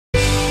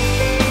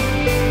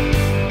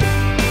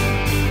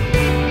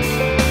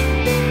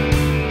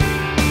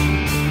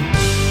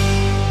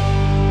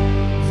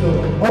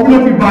Open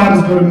up your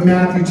Bibles, go to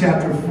Matthew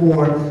chapter 4.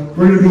 We're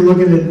going to be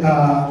looking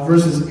at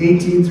verses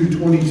 18 through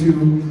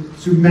 22.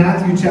 So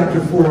Matthew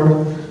chapter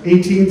 4,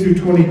 18 through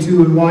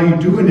 22. And while you're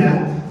doing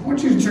that, I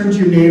want you to turn to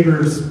your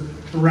neighbors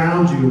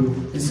around you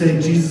and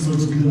say, Jesus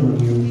looks good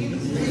on you.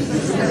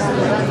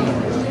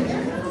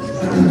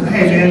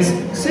 Hey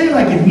man, say it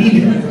like you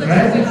need it,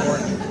 right?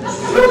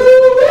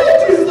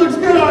 Jesus looks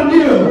good on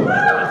you.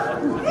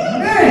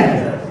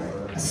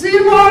 Man, I see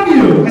him on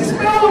you. I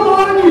smell him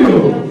on you.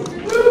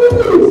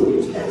 Woo!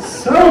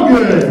 So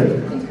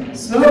good.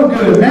 So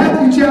good.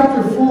 Matthew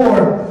chapter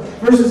 4,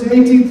 verses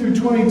 18 through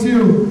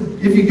 22.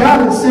 If you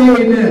got it,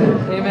 say amen.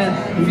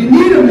 Amen. If you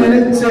need a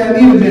minute, say I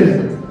need a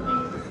minute.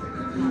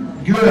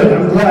 Good.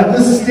 I'm glad.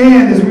 Let's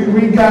stand as we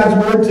read God's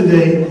word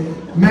today.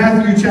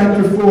 Matthew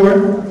chapter 4,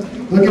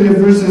 looking at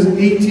verses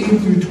 18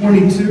 through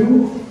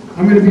 22.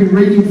 I'm going to be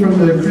reading from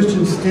the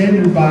Christian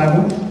Standard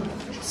Bible.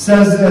 It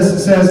says this. It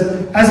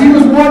says, as he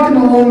was walking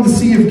along the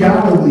Sea of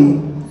Galilee,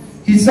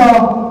 he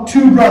saw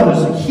two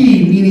brothers,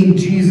 he, meaning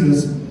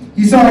Jesus.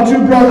 He saw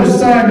two brothers,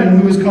 Simon,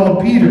 who was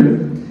called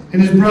Peter,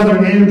 and his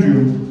brother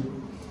Andrew.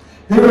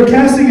 They were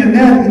casting a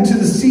net into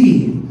the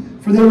sea,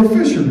 for they were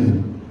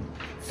fishermen.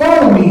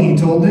 Follow me, he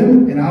told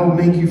them, and I will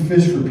make you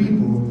fish for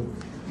people.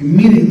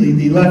 Immediately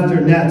they left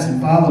their nets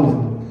and followed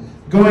him.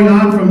 Going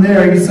on from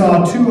there, he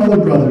saw two other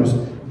brothers,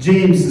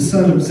 James, the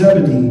son of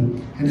Zebedee,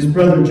 and his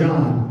brother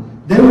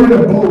John. They were in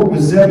a boat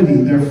with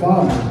Zebedee, their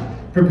father,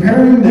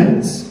 preparing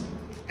nets.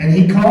 And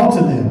he called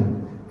to them.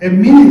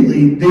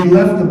 Immediately they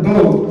left the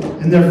boat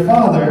and their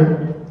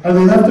father, or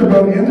they left their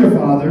boat and their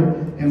father,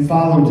 and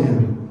followed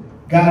him.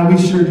 God, we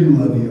sure do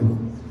love you.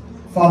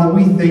 Father,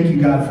 we thank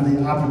you, God, for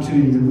the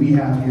opportunity that we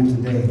have here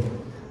today.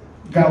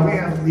 God, we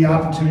have the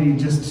opportunity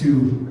just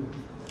to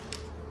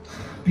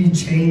be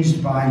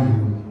changed by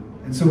you.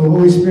 And so,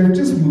 Holy Spirit,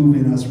 just move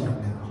in us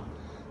right now.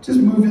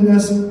 Just move in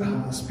us,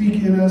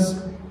 speak in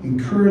us,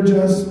 encourage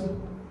us,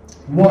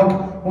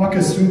 walk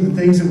us through the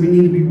things that we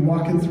need to be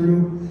walking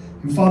through.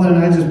 And Father, and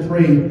I just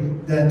pray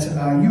that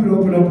you would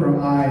open up our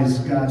eyes,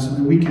 God, so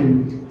that we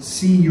can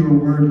see your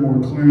word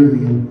more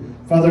clearly. And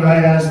Father, I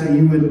ask that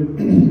you would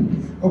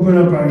open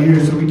up our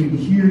ears so we can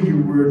hear your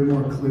word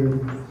more clearly.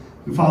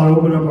 And Father,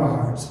 open up our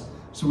hearts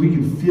so we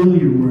can feel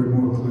your word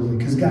more clearly.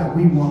 Because God,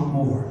 we want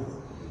more.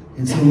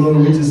 And so, Lord,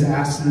 we just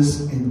ask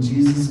this in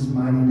Jesus'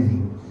 mighty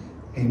name.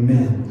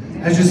 Amen.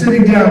 As you're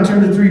sitting down,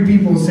 turn to three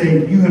people and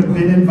say, you have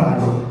been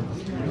invited.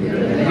 You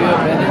have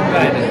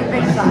been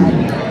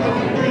invited.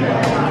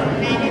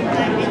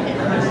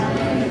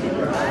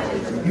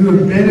 You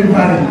have been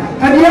invited.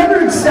 Have you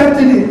ever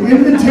accepted an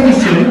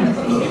invitation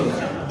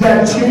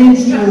that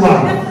changed your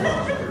life?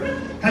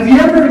 Have you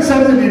ever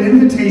accepted an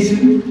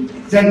invitation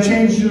that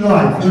changed your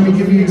life? Let me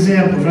give you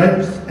examples,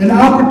 right? An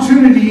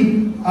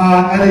opportunity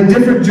at a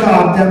different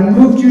job that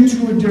moved you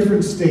to a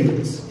different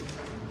state.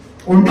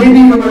 Or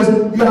maybe it was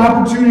the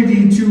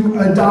opportunity to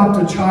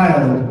adopt a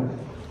child.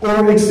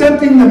 Or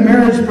accepting the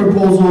marriage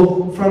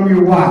proposal from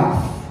your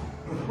wife.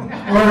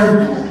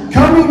 Or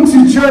coming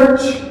to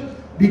church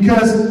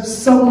because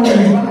someone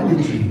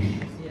invited you.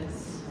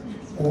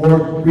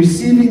 Or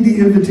receiving the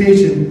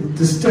invitation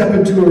to step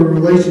into a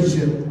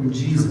relationship with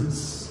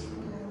Jesus.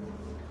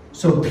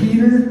 So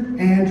Peter,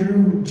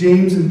 Andrew,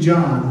 James, and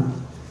John,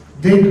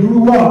 they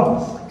grew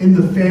up in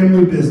the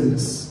family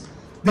business.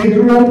 They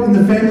grew up in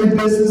the family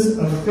business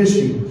of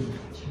fishing.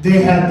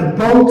 They had the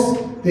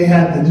boats, they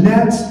had the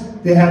nets,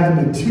 they had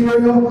the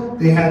material,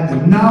 they had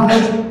the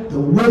knowledge, the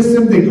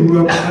wisdom. They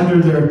grew up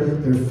under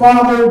their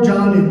father,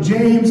 John and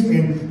James,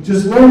 and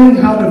just learning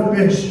how to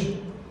fish.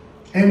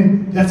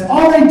 And that's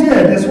all they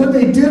did. That's what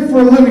they did for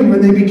a living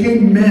when they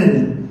became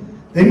men.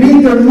 They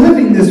made their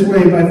living this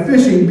way by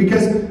fishing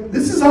because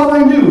this is all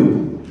they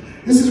knew.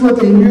 This is what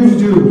they knew to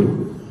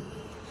do.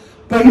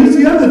 But here's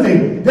the other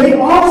thing. They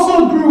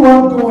also grew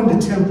up going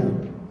to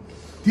temple.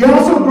 They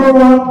also grew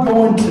up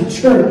going to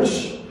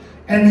church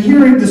and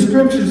hearing the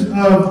scriptures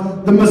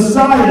of the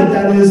Messiah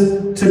that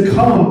is to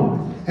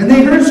come. And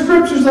they heard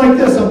scriptures like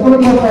this. I'll put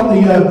them up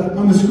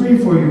on the screen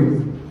for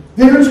you.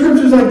 They heard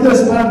scriptures like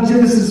this out of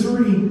Genesis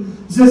 3.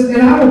 It says,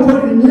 and I will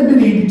put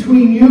enmity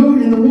between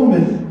you and the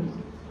woman,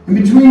 and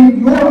between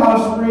your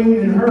offspring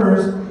and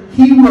hers.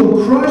 He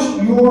will crush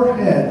your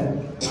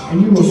head,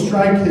 and you will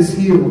strike his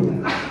heel.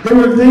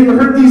 They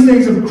heard these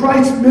things of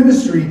Christ's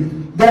ministry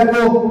that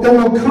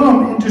will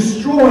come and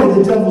destroy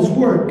the devil's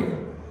work.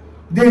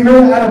 They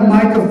heard out of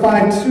Micah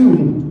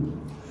 5:2.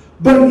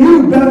 But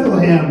you,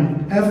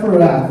 Bethlehem,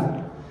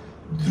 Ephrathah,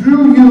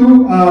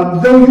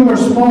 though you are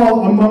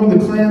small among the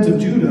clans of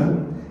Judah,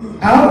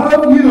 out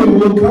of you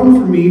will come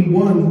for me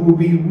one who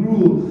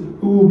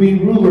will be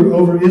ruler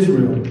over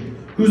Israel,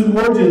 whose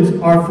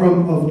origins are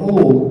from of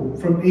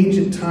old, from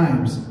ancient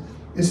times.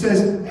 It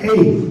says,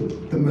 hey,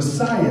 the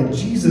Messiah,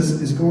 Jesus,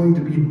 is going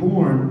to be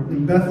born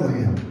in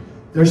Bethlehem.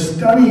 They're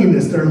studying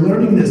this. They're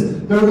learning this.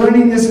 They're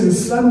learning this in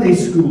Sunday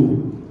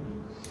school.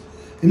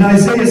 In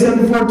Isaiah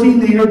 7:14,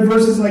 they heard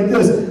verses like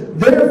this.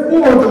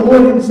 Therefore, the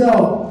Lord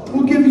himself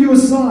will give you a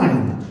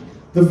sign.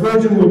 The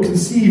virgin will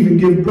conceive and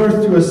give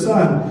birth to a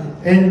son,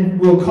 and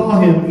we'll call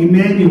him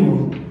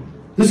Emmanuel.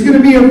 There's going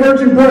to be a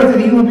virgin birth,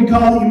 and he will be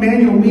called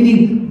Emmanuel,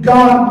 meaning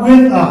God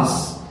with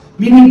us.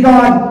 Meaning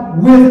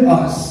God with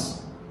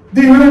us.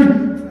 They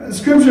heard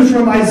scriptures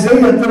from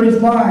Isaiah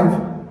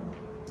 35.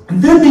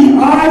 Then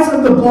the eyes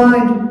of the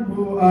blind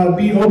will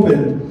be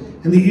opened,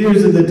 and the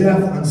ears of the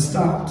deaf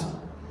unstopped.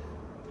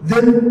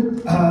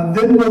 Then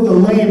will the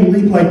lame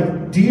leap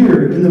like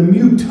deer, and the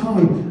mute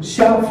tongue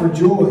shout for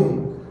joy.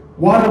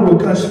 Water will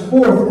gush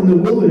forth in the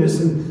wilderness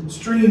and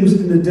streams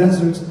in the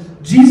deserts.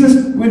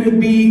 Jesus would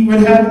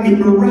have a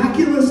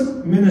miraculous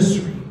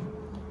ministry.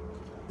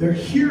 They're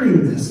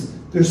hearing this.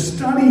 They're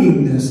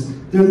studying this.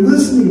 They're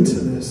listening to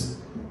this.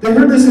 They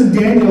heard this in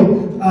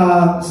Daniel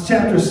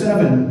chapter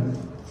 7.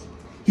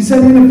 He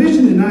said, in a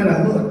vision at night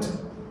I looked,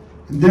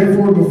 and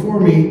therefore before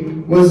me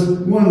was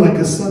one like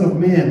a son of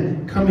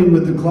man coming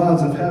with the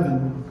clouds of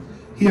heaven.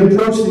 He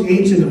approached the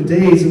Ancient of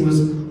Days and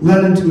was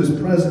led into his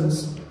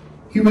presence.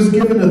 He was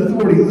given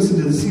authority. Listen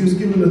to this. He was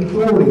given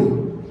authority,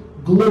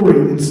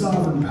 glory, and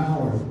sovereign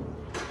power.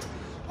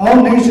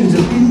 All nations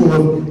and people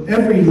of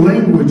every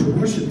language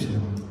worshipped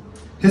him.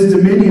 His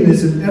dominion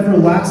is an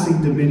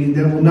everlasting dominion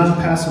that will not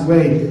pass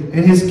away,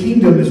 and his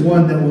kingdom is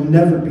one that will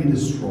never be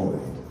destroyed.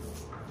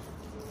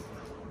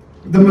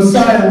 The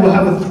Messiah will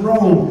have a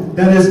throne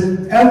that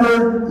is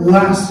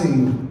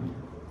everlasting.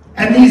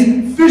 And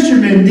these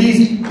fishermen,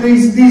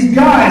 these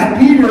guys,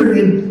 Peter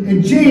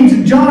and James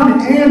and John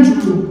and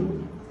Andrew,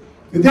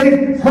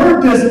 they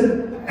heard this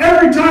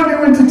every time they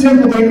went to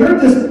temple. They heard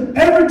this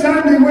every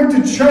time they went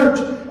to church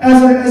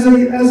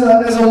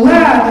as a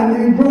lad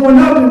and growing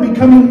up and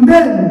becoming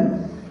men.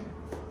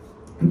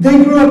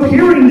 They grew up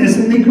hearing this,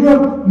 and they grew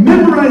up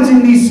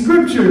memorizing these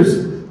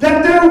scriptures.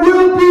 That there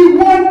will be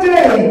one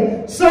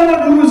day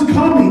someone who is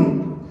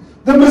coming.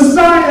 The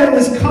Messiah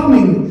is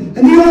coming.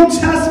 And the Old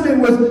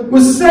Testament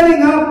was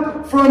setting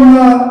up for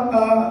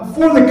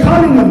the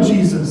coming of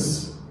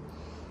Jesus.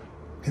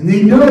 And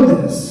they know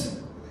this.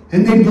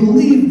 And they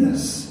believe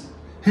this.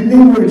 And they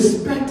were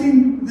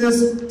expecting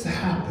this to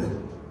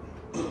happen.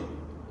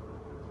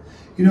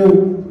 You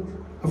know,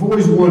 I've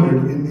always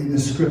wondered in the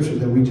scripture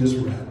that we just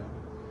read.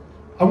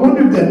 I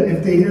wondered that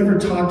if they ever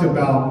talked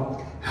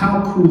about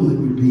how cool it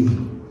would be.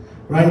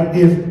 Right?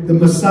 If the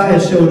Messiah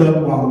showed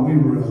up while we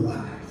were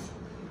alive.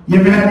 You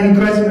ever had any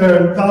questions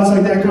or thoughts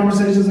like that,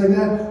 conversations like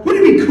that?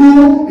 Wouldn't it be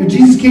cool if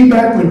Jesus came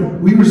back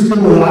when we were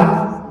still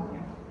alive?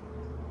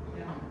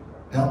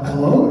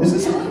 Hello? Is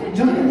this on?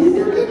 John, are you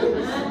working?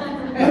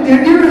 Have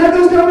you ever had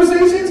those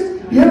conversations?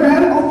 You ever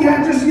had it? Oh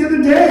yeah, just the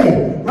other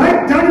day.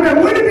 Right? Talking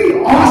about, wouldn't it be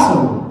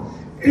awesome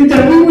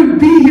that we would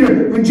be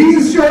here when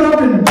Jesus showed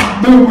up and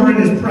boom, we're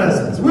in his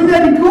presence? Wouldn't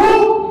that be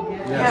cool?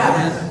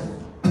 Yes.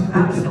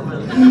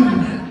 Absolutely.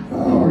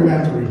 Oh, we're going to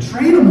have to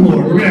retrain them,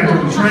 Lord. We're going to have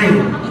to retrain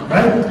them,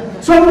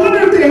 right? So I wonder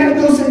if they had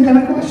those same kind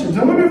of questions.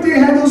 I wonder if they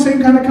had those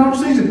same kind of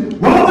conversations.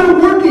 While they're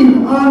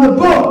working on the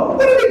boat,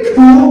 wouldn't it be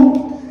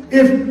cool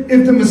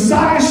if the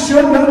Messiah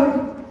showed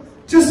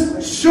up?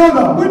 Just showed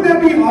up. Wouldn't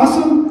that be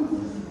awesome?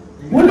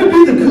 Wouldn't it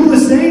be the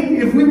coolest thing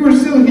if we were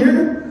still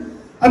here?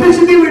 I bet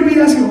you they would be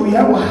asking, well,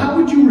 yeah, well, how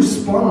would you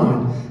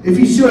respond if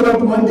he showed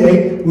up one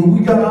day when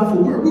we got off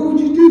of work? What would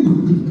you do?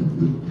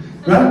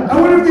 Right? I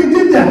wonder if they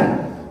did that.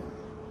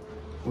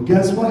 Well,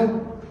 guess what?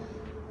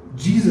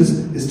 Jesus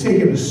is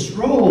taking a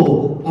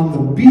stroll on the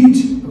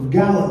beach of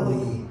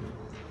Galilee.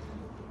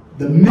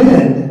 The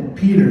men,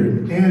 Peter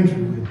and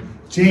Andrew, and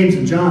James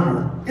and John,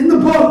 are in the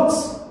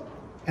boats,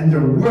 and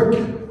they're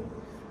working.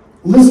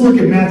 Let's look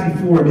at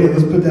Matthew 4 again.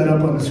 Let's put that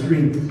up on the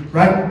screen,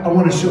 right? I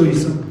want to show you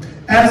something.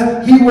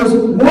 As he was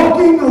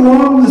walking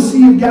along the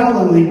Sea of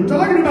Galilee, we're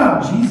talking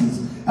about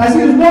Jesus. As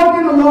he was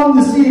walking along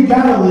the Sea of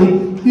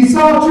Galilee, he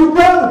saw two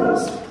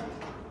brothers.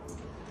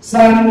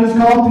 Simon was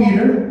called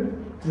Peter,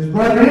 and his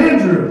brother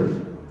Andrew.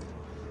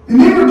 And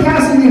they were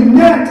casting a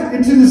net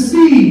into the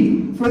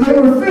sea, for they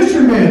were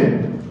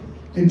fishermen.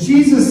 And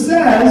Jesus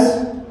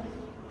says,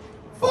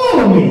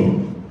 follow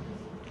me,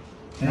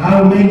 and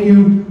I will make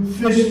you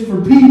fish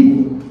for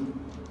people.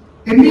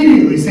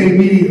 Immediately. Say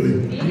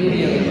immediately.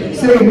 Immediately.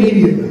 Say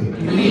immediately.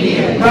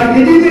 Immediately. Right?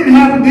 They didn't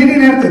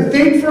have to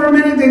think for a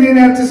minute. They didn't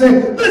have to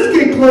say, let's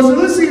get closer.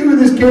 Let's see who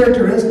this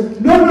character is.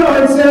 No,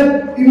 it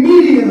said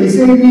immediately.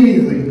 Say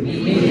immediately.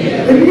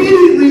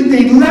 Immediately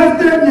they left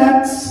their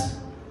nets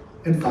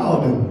and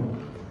followed him.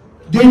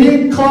 They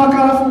didn't clock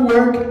off of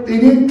work. They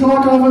didn't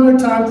clock off on their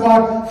time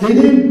clock. They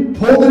didn't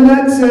pull the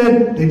nets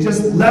in. They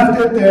just left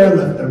it there,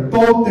 left their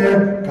boat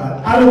there,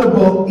 got out of the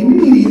boat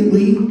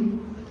immediately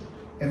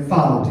and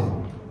followed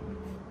him.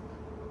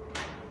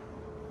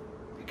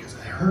 Because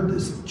I heard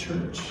this in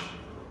church.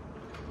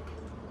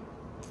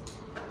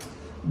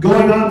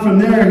 Going on from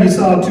there, he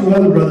saw two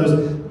other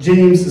brothers,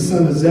 James, the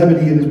son of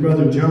Zebedee, and his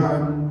brother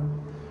John.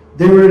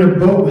 They were in a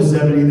boat with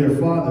Zebedee, their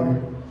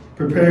father,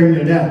 preparing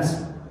their nets,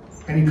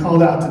 and he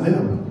called out to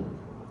them.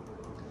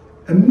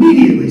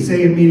 Immediately,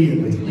 say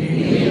immediately.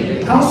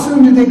 Immediately. How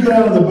soon did they get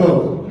out of the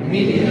boat?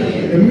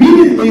 Immediately.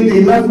 Immediately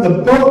they left the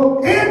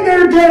boat and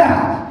their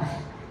dad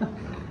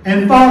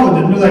and followed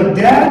him. They're like,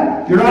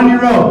 Dad, You're on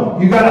your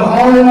own. You got to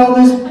haul in all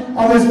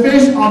this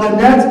fish, all the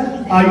nets.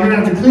 You're going to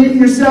have to clean it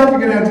yourself. You're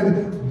going to have to,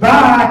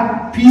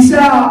 bye, peace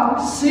out,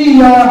 see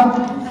ya.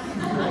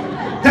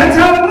 That's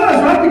how it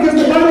was, right? Because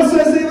the Bible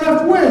says they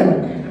left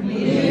when?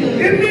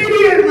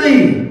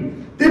 Immediately.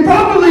 They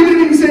probably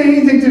didn't even say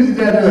anything to the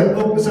dad. They're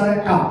like, oh,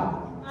 sorry, out.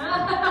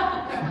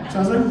 So I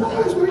was like,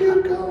 boys, where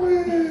you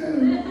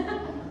going?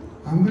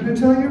 I'm going to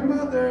tell your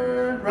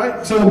mother.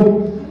 Right?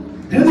 So,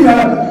 here they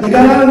are. They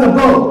got out of the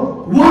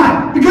boat.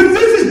 Why? Because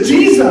this is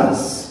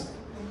Jesus.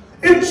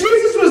 If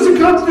Jesus was to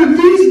come through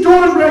these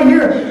doors right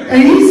here,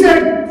 and he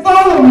said,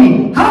 follow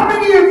me, how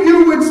many of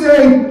you would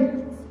say,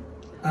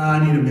 I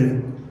need a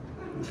minute?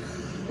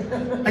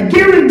 I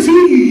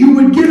guarantee you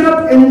would get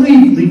up and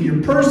leave. Leave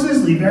your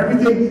purses, leave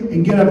everything,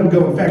 and get up and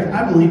go. In fact,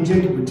 I believe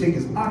Jacob would take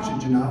his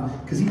oxygen off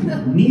because he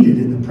would need it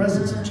in the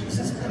presence of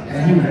Jesus,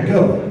 and he would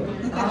go.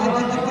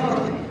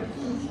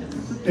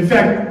 In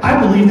fact, I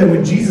believe that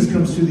when Jesus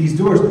comes through these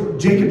doors,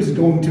 Jacob is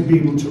going to be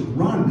able to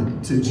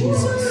run to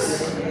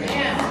Jesus.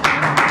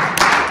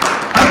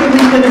 I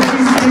believe that if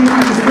Jesus came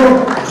through this door,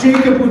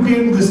 Jacob would be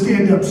able to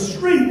stand up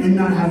straight and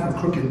not have a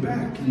crooked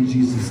back in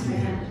Jesus'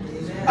 name.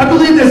 I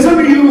believe that some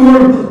of you who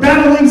are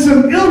battling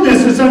some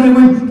illness or something,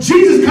 when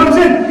Jesus comes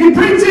in, he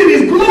brings in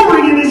his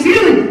glory and his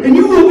healing, and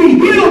you will be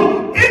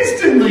healed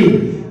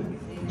instantly.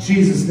 In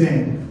Jesus'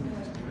 name.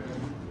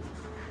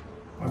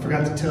 I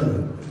forgot to tell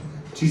you,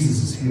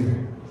 Jesus is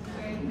here.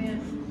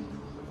 Amen.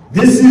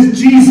 This is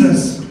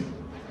Jesus.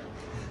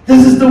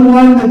 This is the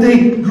one that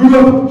they grew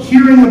up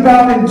hearing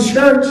about in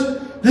church.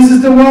 This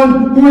is the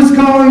one who is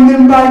calling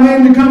them by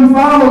name to come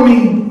follow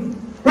me.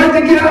 Right?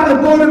 They get out of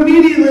the boat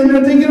immediately and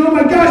they're thinking, oh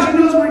my gosh, he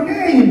knows my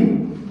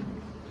name.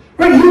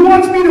 Right? He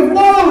wants me to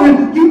follow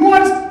him.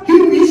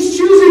 He's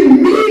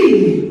choosing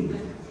me.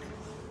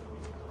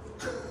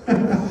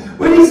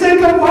 When he said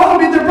come follow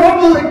me, they're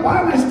probably like,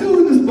 why am I still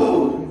in this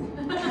boat?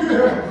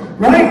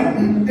 Right?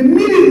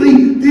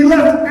 Immediately they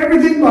left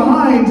everything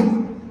behind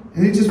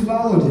and they just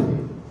followed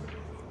him.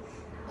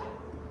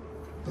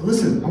 But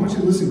listen, I want you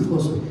to listen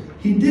closely.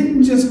 He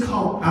didn't just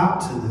call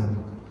out to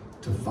them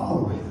to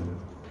follow him.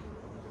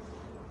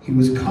 He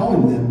was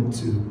calling them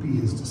to be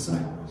his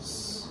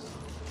disciples.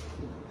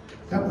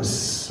 That was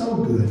so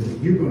good that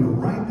you're going to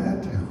write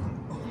that down.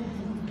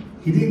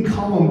 He didn't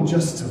call them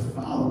just to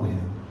follow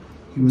him.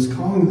 He was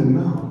calling them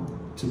out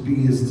to be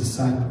his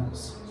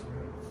disciples.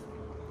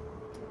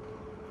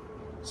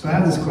 So I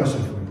have this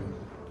question for you.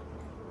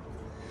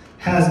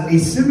 Has a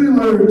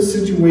similar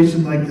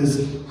situation like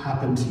this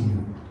happened to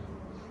you?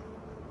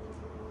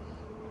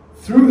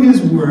 Through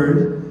his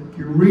word,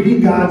 you're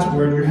reading God's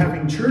word, you're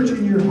having church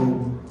in your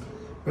home,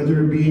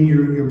 whether it be in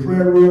your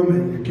prayer room,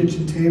 at your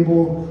kitchen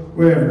table,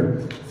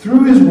 wherever.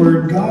 Through his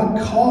word,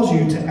 God calls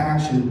you to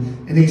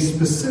action in a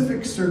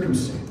specific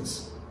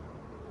circumstance.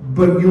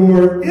 But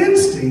your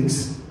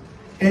instincts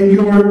and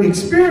your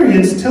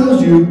experience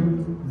tells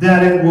you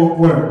that it won't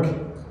work.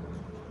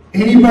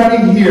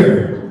 Anybody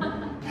here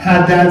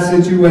had that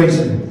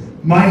situation?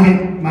 My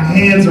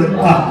hands are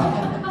up.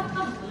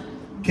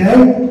 Okay?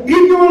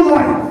 In your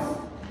life.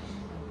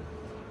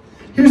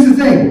 Here's the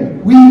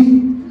thing.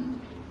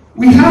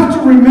 We have to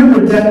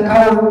remember that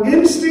our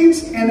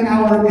instincts and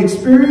our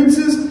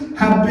experiences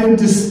have been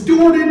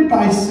distorted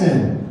by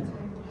sin.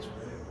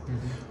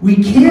 We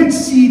can't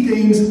see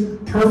things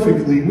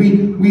perfectly.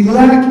 We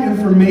lack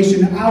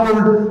information.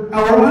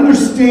 Our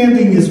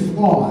understanding is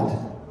flawed.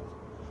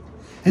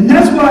 And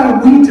that's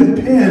why we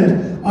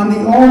depend on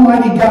the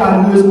Almighty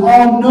God who is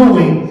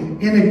all-knowing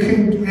and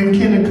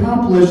can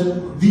accomplish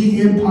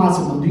the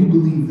impossible. Do you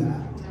believe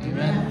that?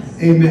 Amen.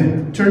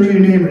 Amen. Turn to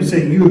your neighbor and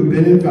say, you have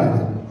been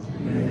invited.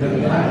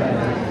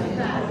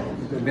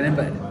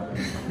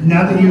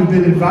 Now that you've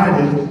been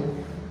invited,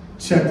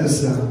 check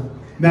this out.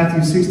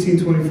 Matthew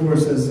 16:24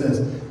 says this.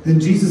 Then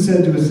Jesus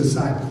said to his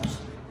disciples,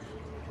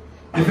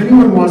 if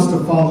anyone wants to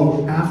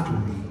follow after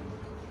me,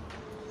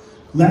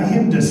 let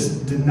him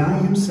deny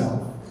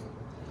himself,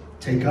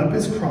 take up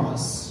his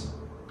cross,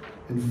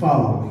 and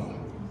follow me.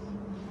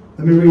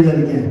 Let me read that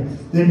again.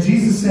 Then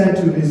Jesus said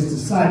to his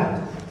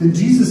disciples, then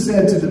Jesus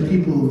said to the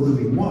people of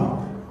Living Water,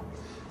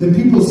 then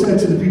people said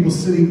to the people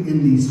sitting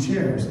in these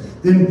chairs.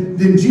 Then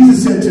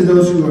Jesus said to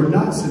those who are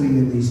not sitting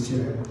in these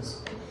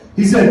chairs.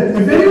 He said,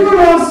 if anyone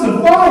wants to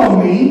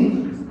follow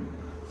me,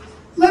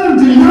 let him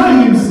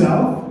deny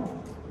himself,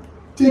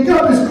 take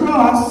up his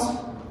cross,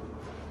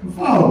 and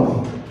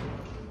follow me.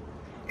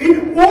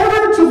 In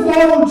order to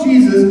follow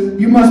Jesus,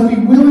 you must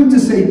be willing to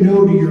say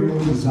no to your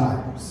own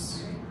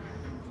desires.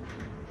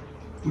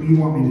 What do you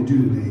want me to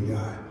do today,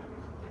 God?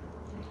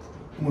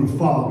 I want to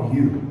follow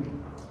you.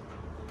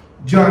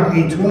 John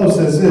 8:12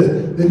 says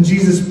this. Then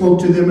Jesus spoke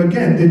to them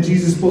again. Then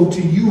Jesus spoke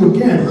to you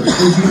again. Then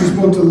Jesus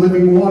spoke to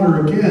Living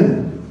Water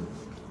again.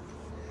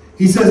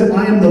 He says,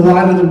 I am the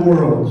light of the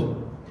world.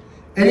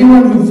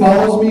 Anyone who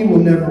follows me will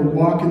never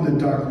walk in the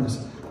darkness,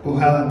 but will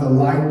have the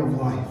light of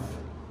life.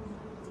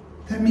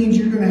 That means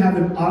you're going to have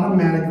an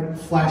automatic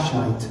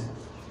flashlight.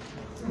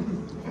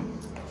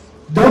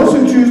 Those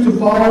who choose to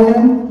follow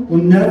him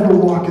will never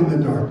walk in the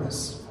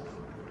darkness.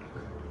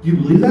 Do you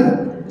believe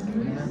that?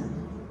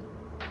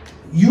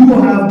 You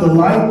will have the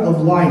light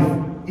of life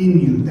in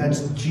you.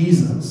 That's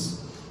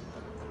Jesus.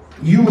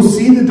 You will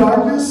see the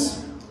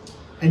darkness,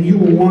 and you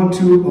will want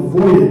to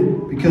avoid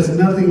it because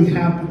nothing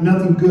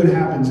good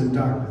happens in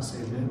darkness.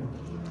 Amen.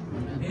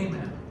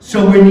 Amen.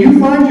 So when you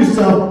find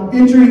yourself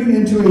entering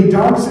into a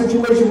dark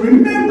situation,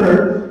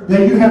 remember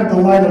that you have the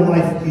light of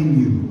life in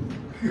you.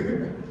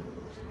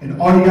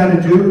 And all you got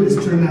to do is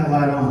turn that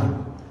light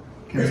on.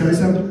 Can I tell you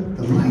something?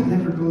 The light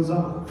never goes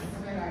off.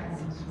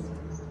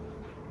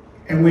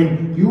 And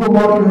when you are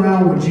walking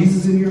around with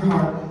Jesus in your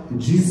heart, and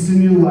Jesus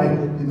in your life,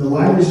 and the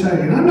light is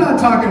shining. And I'm not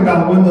talking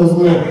about one of those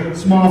little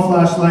small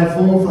flashlights,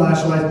 full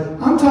flashlights.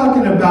 I'm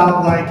talking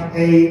about like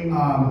a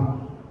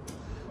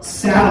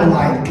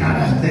satellite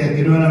kind of thing.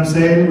 You know what I'm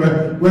saying?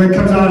 Where it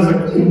comes out as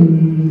like,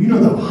 you know,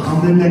 the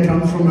humming that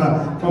comes from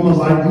a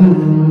light,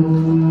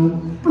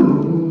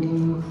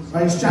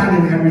 right?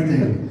 Shining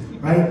everything,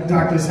 right?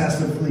 Darkness has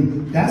to flee.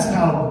 That's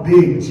how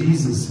big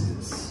Jesus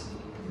is.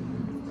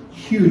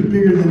 Huge,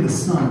 bigger than the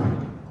sun.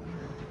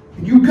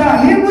 You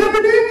got him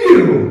living in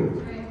you.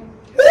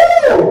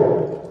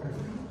 Woo!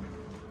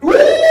 Woo!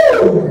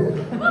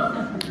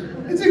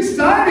 It's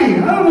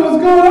exciting. I don't know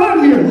what's going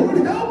on here. Lord,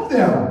 help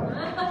them.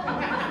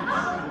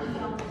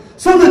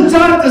 So the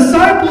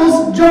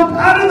disciples jump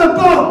out of the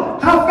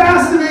boat. How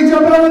fast did they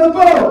jump out of the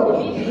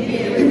boat?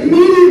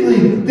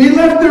 Immediately. They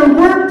left their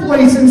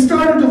workplace and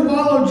started to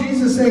follow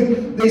Jesus.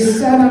 They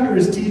sat under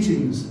his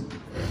teachings,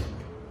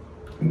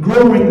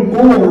 growing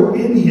more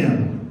in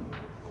him.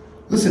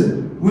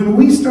 Listen, when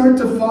we start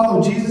to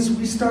follow Jesus,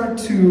 we start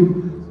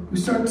to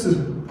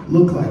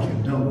look like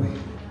him, don't we?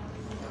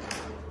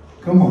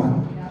 Come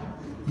on.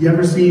 You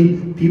ever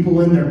seen people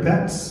in their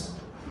pets?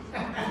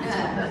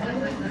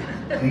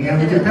 Hang out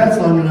with your pets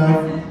long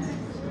enough.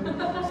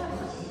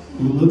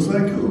 Who looks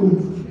like who?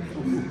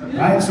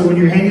 Right? So when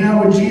you're hanging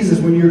out with Jesus,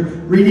 when you're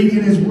reading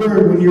in his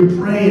word, when you're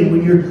praying,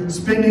 when you're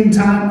spending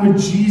time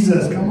with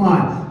Jesus, come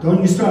on.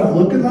 Don't you start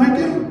looking like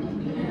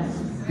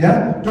him?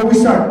 Yeah? Don't we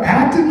start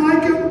acting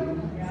like him?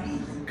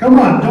 Come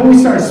on, don't we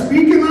start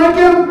speaking like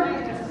him?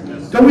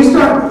 Don't we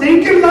start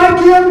thinking like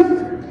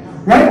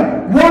him?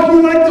 Right?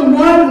 Walking like the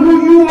one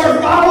who you are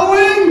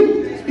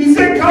following? He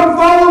said, come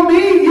follow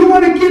me. You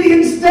want to get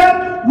in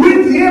step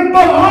with him,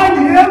 behind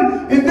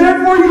him, and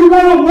therefore you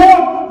want to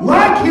walk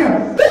like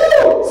him.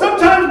 Woo!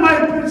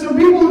 Sometimes some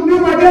people who knew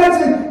my dad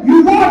said,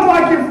 you walk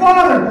like your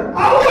father.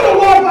 I want to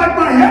walk like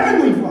my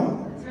heavenly father.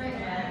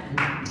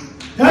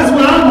 That's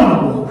what I want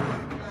to walk.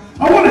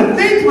 I want to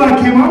think like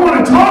him. I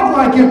want to talk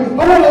like him.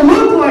 I want to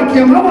look like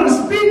him. I want to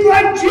speak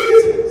like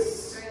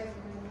Jesus.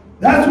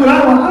 That's what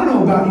I want. I don't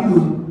know about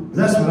you, but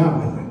that's what I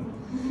want.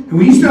 And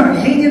when you start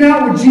hanging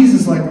out with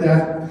Jesus like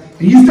that,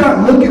 and you start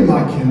looking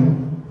like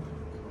him,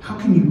 how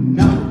can you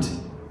not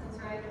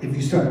if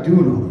you start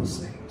doing all those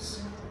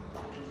things?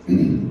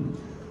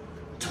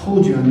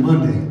 Told you on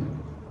Monday,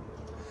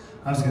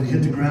 I was going to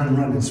hit the ground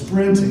running,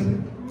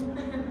 sprinting.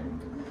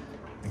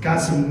 I got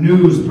some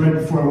news right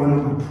before I went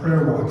on my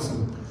prayer walk.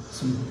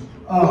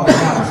 Oh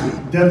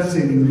gosh,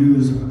 devastating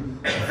news.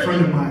 A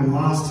friend of mine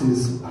lost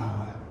his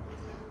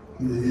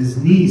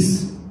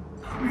niece.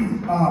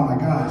 Oh my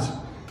gosh.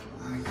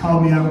 He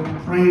called me up,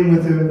 praying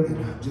with him,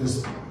 and I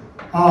just,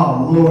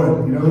 oh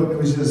Lord, you know, it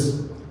was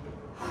just,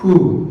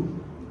 whew.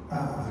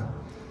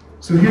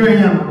 So here I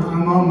am,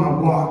 I'm on my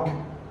walk,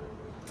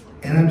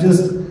 and I'm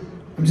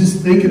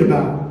just thinking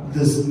about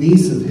this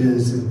niece of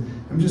his, and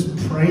I'm just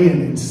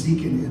praying and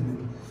seeking him.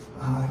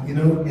 You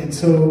know, and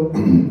so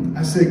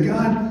I said,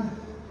 God,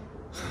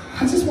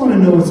 I just want to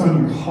know what's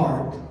on your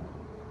heart.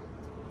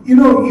 You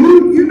know,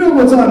 you know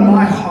what's on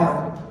my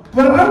heart,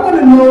 but I want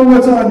to know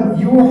what's on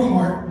your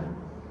heart.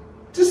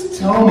 Just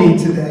tell me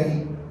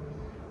today.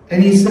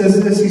 And he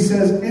says this, he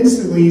says,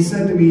 instantly, he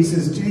said to me, he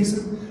says,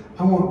 Jason,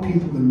 I want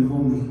people to know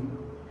me.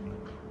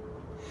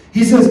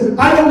 He says,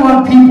 I don't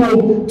want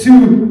people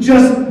to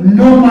just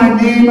know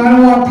my name. I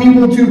don't want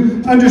people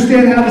to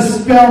understand how to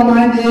spell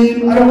my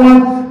name. I don't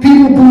want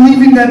people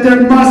believing that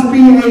there must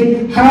be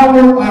a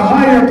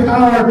higher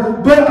power.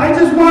 But I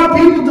just want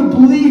people to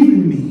believe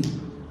in me.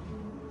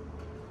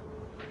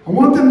 I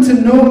want them to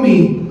know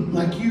me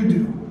like you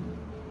do.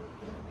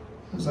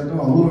 I was like,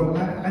 oh, Lord,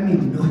 I need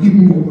to know you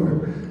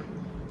more.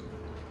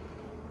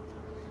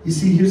 You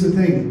see, here's the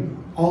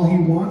thing. All he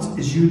wants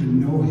is you to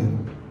know him.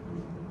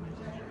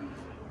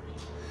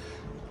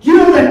 You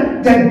know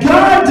that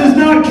God does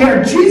not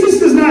care,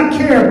 Jesus does not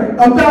care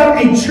about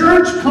a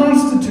church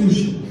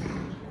constitution.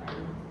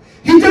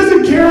 He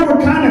doesn't care what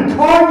kind of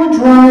car you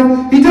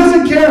drive. He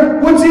doesn't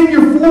care what's in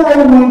your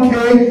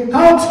 401k,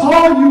 how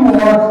tall you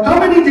are, how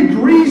many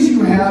degrees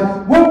you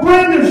have, what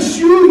brand of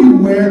shoe you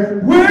wear,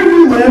 where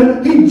you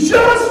live. He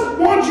just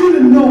wants you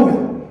to know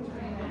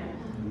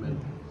him.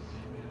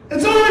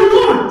 That's all he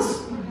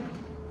wants.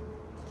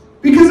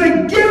 Because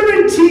I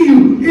guarantee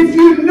you, if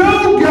you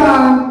know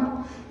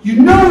God, you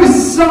know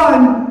his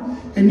Son,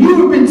 and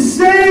you have been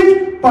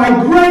saved by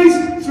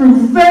grace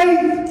through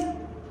faith,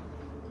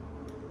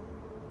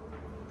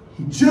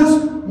 he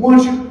just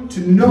wants you to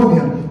know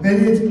him.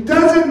 And it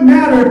doesn't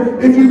matter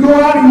if you go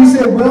out and you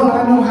say, well,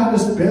 I know how to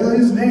spell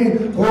his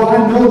name, or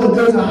I know that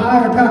there's a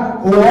higher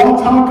power, or I'll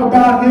talk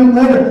about him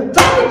later.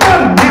 Talk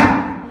about him now.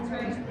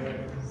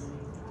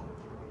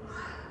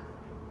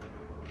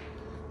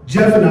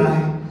 Jeff and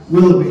I,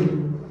 Willoughby,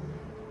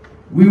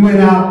 we went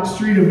out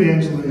street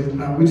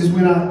evangelism. We just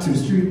went out to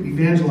street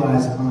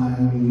evangelize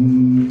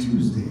on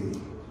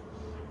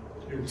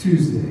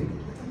Tuesday.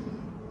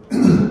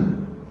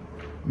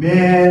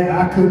 Man,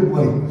 I couldn't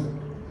wait.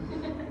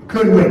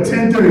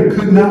 10:30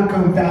 could not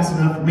come fast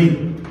enough for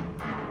me.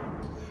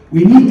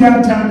 We meet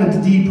downtown at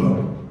the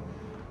depot.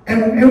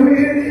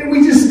 And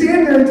we just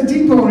stand there at the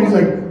depot and he's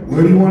like,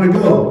 where do you want to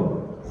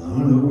go? I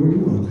don't know where you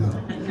want to go.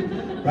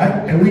 Right?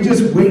 And we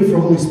just wait for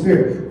Holy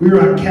Spirit. We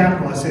were on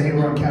Capitol. I said, hey,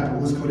 we're on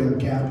Capitol. Let's go down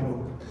Capitol.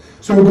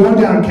 So we're going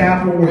down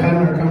Capitol. We're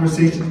having our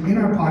conversations. In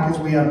our pockets,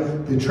 we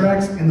have the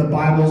tracts and the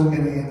Bibles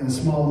and a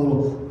small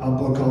little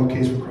book called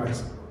Case for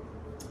Christ.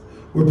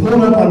 We're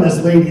pulling up on this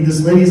lady.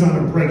 This lady's on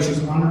a break.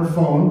 She's on her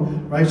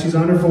phone, right? She's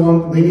on her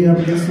phone, leaning up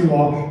against the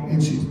wall,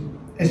 and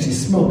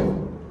she's smoking.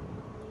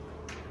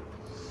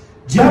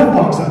 Jeff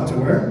walks up to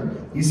her.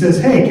 He says,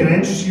 hey, can I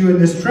interest you in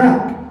this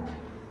track?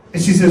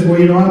 And she says, well,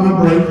 you know, I'm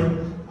on break,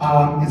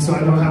 and so I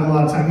don't have a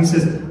lot of time. He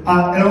says,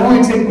 it'll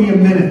only take me a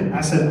minute.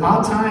 I said,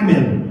 I'll time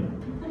him.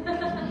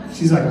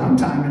 She's like, I'm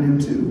timing him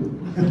too.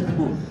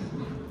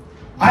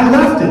 I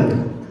left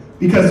him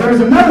because there was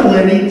another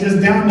lady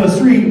just down the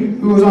street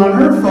who was on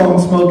her phone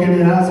smoking,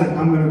 and I was like,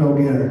 I'm going to go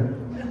get her.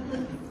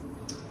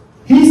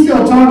 He's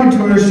still talking to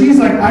her. She's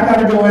like, I got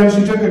to go in.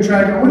 She took a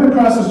track. I went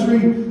across the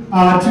street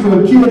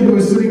to a kid who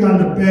was sitting on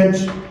the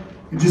bench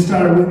and just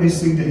started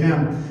witnessing to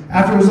him.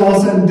 After it was all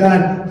said and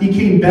done, he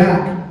came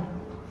back,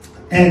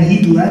 and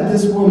he led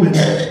this woman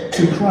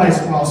to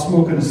Christ while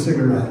smoking a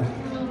cigarette.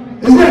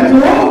 Isn't that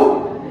cool?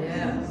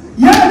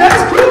 Yeah,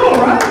 that's cool,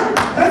 right?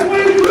 That's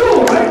way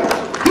cool, right?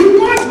 He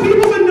wants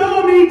people to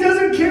know him, and he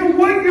doesn't care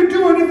what you're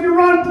doing. If you're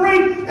on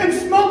break and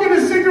smoking a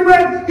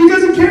cigarette, he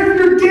doesn't care if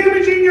you're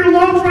damaging your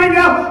lungs right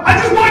now. I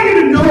just want you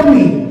to know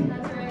me.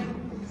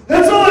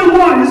 That's all I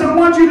want, is I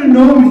want you to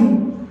know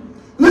me.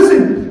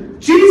 Listen,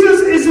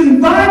 Jesus is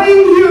inviting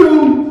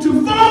you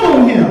to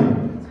follow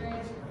him.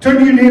 Turn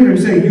to your neighbor and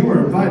say, you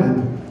are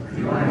invited.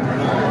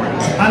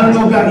 I don't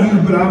know about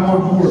you, but I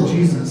want more of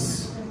Jesus.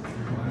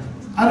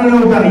 I don't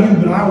know about you,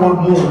 but I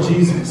want more of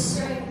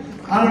Jesus.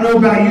 I don't know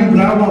about you, but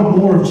I want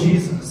more of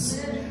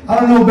Jesus. I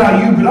don't know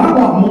about you, but I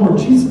want more of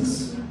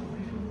Jesus.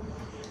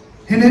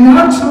 And in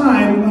our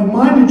time, of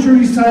mine and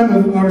Trudy's time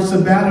of our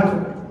sabbatical,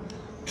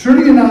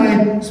 Trudy and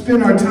I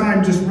spent our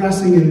time just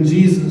resting in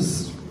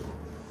Jesus.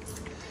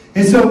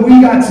 And so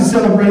we got to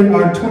celebrate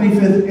our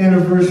 25th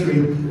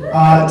anniversary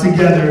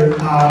together.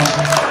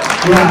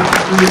 Yeah,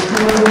 it was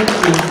cool. It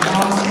was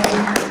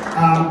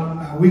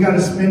awesome. We got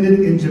to spend it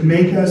in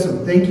Jamaica,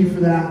 so thank you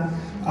for that.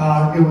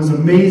 It was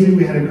amazing.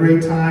 We had a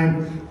great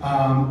time.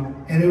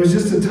 And it was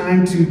just a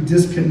time to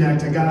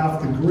disconnect. I got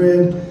off the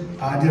grid.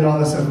 I did all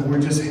this stuff. And we're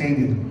just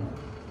hanging.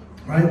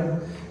 Right?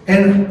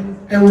 And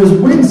it was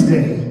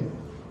Wednesday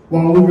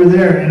while we were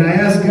there. And I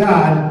asked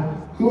God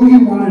who he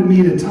wanted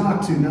me to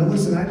talk to. Now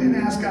listen, I didn't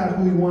ask God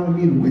who he wanted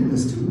me to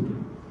witness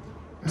to.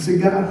 I said,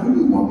 God, who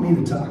do you want me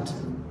to talk to?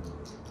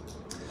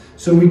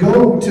 So we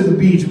go to the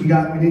beach. We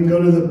didn't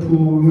go to the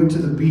pool. We went to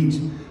the beach.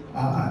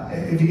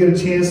 If you get a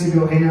chance to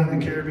go hang out in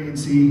the Caribbean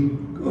Sea,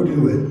 go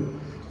do it.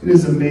 It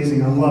is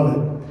amazing. I love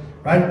it.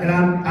 Right? And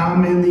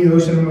I'm in the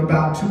ocean. I'm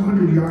about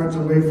 200 yards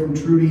away from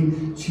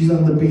Trudy. She's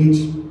on the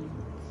beach.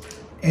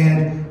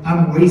 And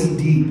I'm waist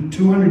deep,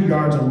 200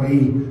 yards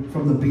away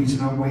from the beach,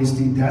 and I'm waist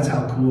deep. That's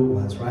how cool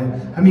it was, right?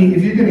 I mean,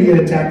 if you're going to get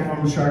attacked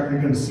from a shark, you're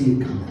going to see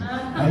it coming.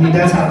 I mean,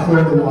 that's how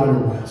clear the water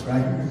was,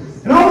 right?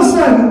 And all of a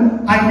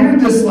sudden, I hear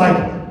this like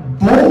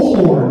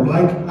bullhorn,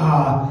 like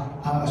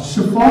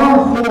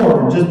shofar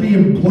horn just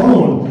being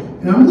blown.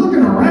 And I'm looking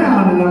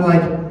around, and I'm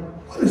like,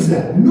 what is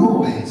that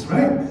noise,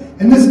 right?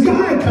 And this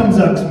guy comes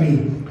up to me,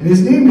 and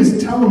his name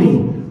is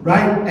Tony,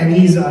 right? And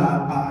he's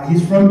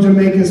from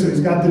Jamaica, so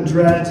he's got the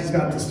dreads, he's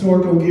got the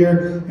snorkel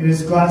gear, and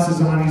his glasses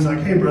on. He's like,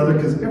 hey, brother,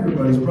 because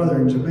everybody's brother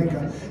in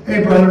Jamaica.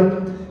 Hey,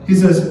 brother. He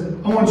says,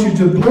 I want you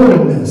to blow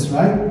in this,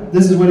 right?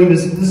 This is what he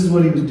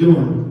was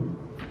doing,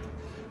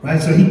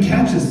 right? So he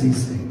catches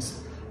these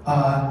things,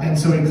 and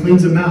so he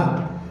cleans them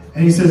out.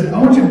 And he says, I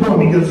want you to blow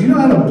them. He goes, you know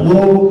how to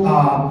blow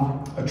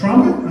a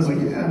trumpet? I was like,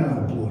 yeah, I know how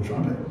to blow a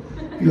trumpet.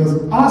 He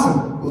goes,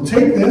 awesome. Well,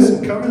 take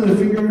this, cover the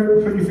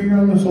finger, put your finger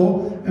on this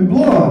hole, and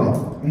blow on it.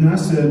 And I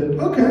said,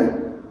 okay,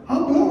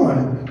 I'll blow on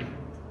it.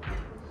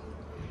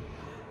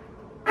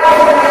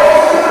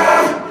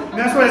 And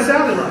that's what it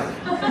sounded like.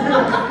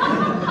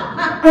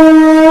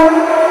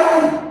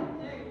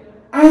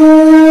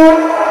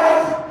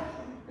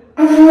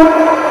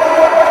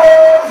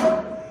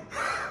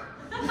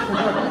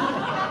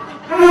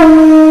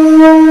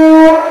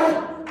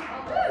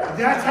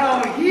 That's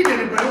how he did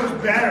it, but it was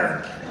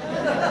better.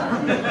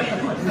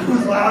 It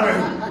was louder.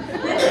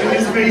 And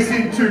his face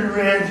didn't turn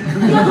red.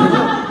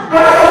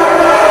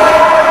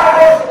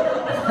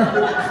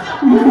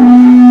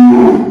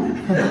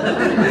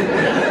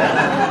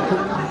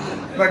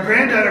 my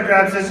granddaughter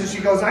grabs this and she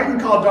goes, I can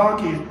call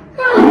donkeys.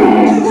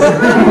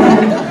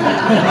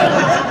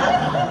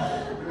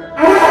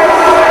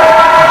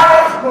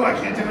 Oh, I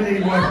can't do it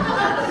anymore.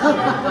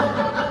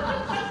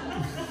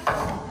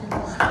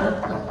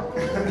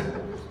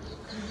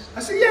 I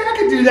said, yeah, I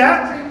can do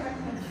that.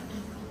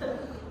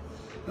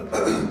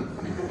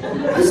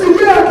 I said,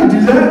 yeah, I can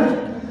do that.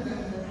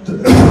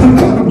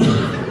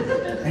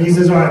 And he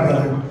says, all right,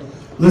 brother.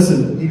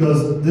 Listen, he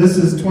goes, this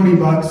is 20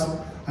 bucks.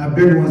 I have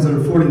bigger ones that are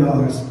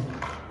 $40.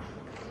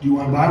 Do you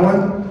want to buy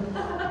one?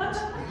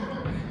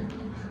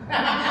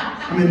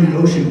 I'm in the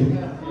ocean.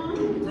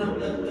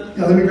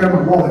 Yeah, let me grab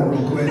my wallet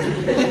real quick.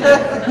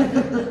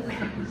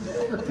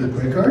 The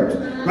credit card?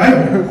 Right?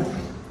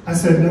 I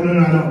said, no.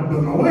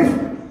 But my wife,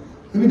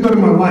 let me go to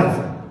my wife.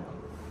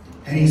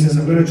 And he says,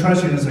 I'm going to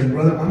trust you. And I was like,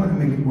 brother, I'm going to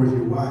make it worth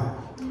your while.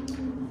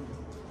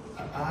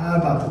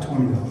 About the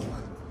 $20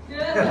 one.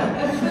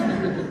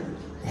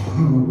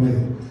 Wait.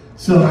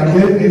 So I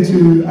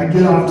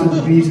get off to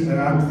the beach and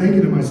I'm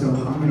thinking to myself,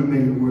 I'm going to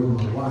make it worth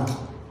my while.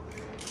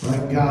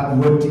 Right? God,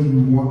 what do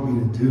you want me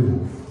to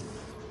do?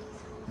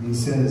 And he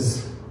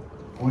says,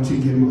 I want you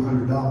to give him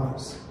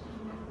 $100.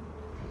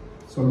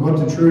 So I go up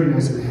to Trudy and I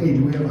said, hey,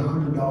 do we have a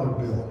 $100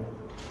 bill?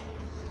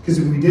 Because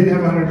if we didn't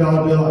have a $100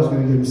 bill, I was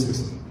going to give him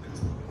 60.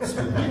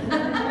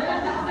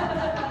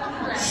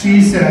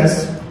 She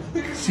says,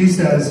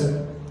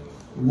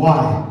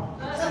 why?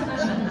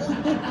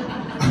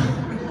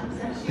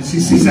 And she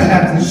sees I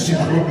have this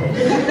show.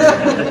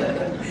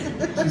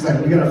 She's like,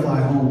 we gotta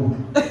fly home.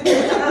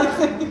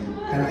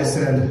 And I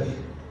said,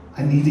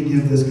 I need to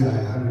give this guy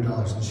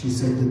 $100. And she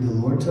said, did the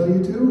Lord tell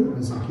you to? And I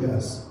was like,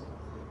 yes.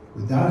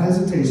 Without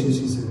hesitation,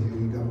 she said, here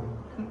you go.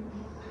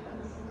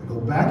 I go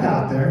back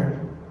out there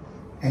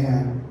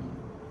and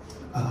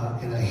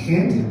I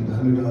hand him the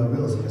 $100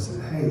 bills. And I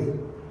said, hey,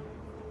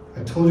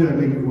 I told you I'd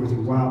make it worth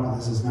your while, but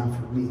this is not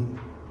for me.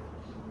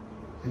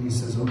 And he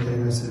says, okay.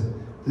 And I said,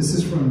 this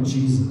is from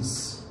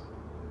Jesus.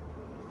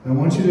 And I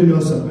want you to know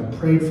something. I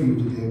prayed for you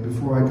today.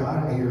 Before I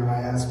got here, I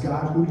asked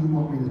God, who do you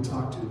want me to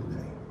talk to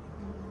today?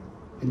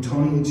 And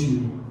Tony, it's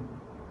you.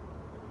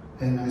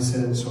 And I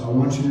said, so I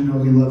want you to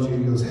know he loves you.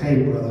 He goes,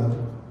 hey, brother,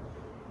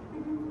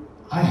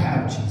 I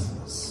have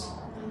Jesus.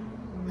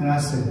 And I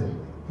said,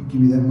 you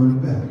give me that money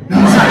back. No,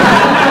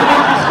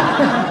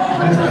 I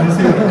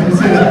didn't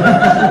say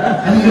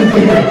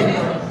that.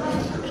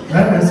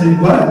 Right? And I said,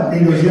 what? And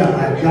he goes, yeah,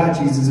 I've got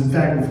Jesus. In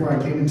fact, before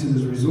I came into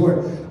this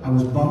resort, I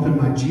was bumping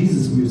my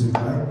Jesus music,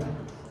 right?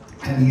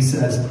 And he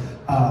says,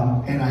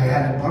 and I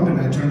had it bumping,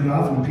 I turned it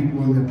off, and the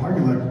people in the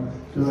parking lot,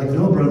 they're like,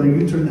 no, brother,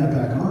 you turn that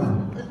back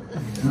on.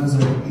 And I was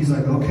like, he's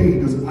like, okay. He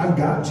goes, I've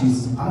got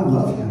Jesus. I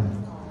love him.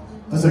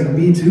 I was like,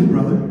 me too,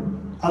 brother.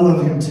 I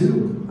love him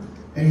too.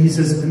 And he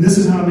says, and this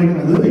is how I make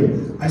my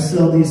living. I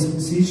sell these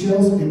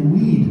seashells and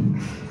weed.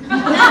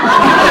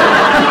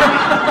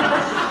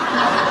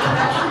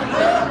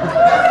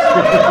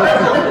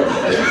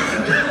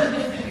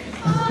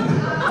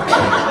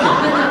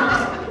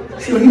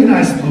 So he and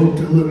I smoked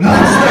a little.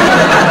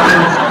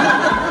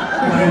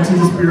 Went into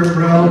the spirit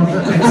realm.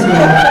 And so,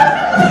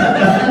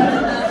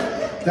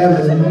 that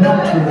was not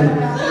true.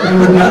 That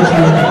was not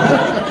true.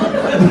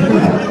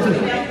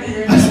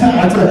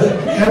 I tell you,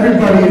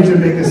 everybody in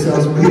Jamaica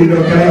sells weed,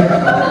 okay?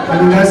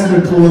 I mean, that's the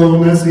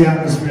cologne, that's the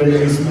atmosphere that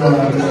you smell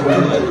out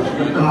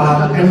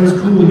there. And it was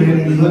cool, man.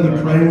 And he let me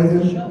pray with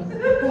him.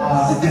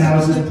 And I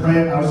was just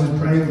praying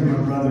with my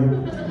brother.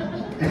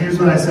 And here's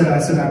what I said. I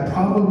said, I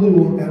probably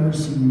won't ever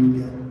see you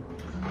again.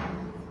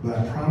 But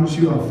I promise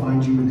you I'll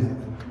find you in heaven.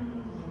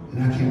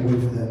 And I can't wait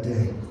for that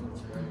day.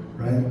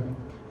 Right?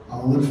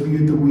 I'll look for you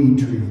at the weed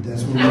tree.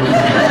 That's what we're doing.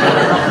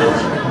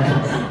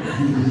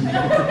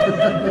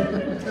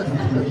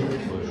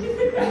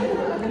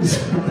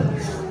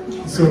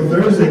 So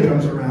Thursday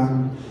comes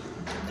around.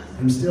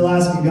 I'm still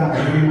asking God,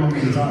 who do you want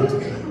me to talk to?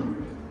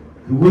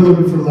 And we're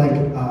looking for like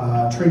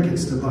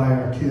trinkets to buy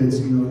our kids,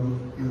 you know,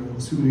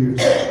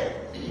 souvenirs.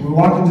 We're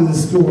walking to the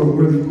store.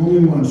 We're the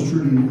only ones,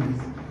 truly.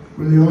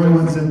 We're the only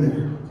ones in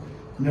there.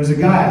 And there's a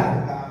guy.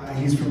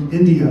 He's from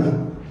India,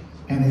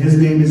 and his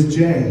name is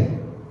Jay.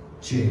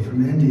 Jay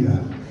from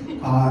India.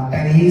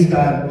 And he's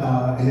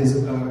got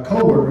his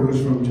co-worker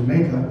who's from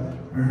Jamaica.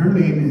 And her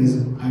name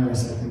is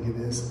Iris, I think it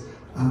is.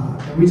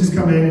 And we just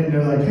come in and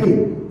they're like,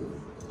 hey,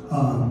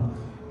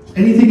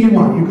 anything you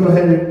want, you go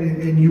ahead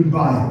and you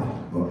buy it.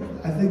 Well,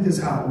 I think this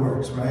is how it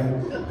works, right?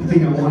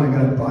 Anything I want, I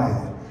gotta buy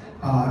it.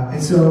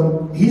 And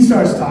so he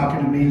starts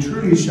talking to me,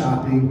 Trudy's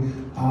shopping,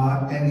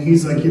 and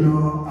he's like,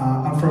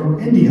 I'm from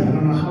India. I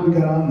don't know how we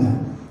got on that.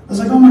 I was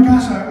like, oh my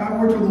gosh, I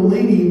worked with a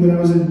lady when I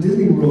was in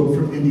Disney World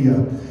from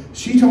India.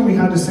 She told me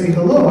how to say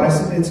hello. I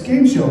said, it's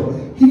game show.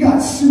 He got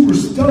super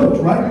stoked,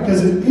 right?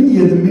 Because in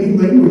India, the main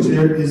language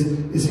there is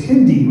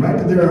Hindi, right?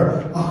 But there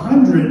are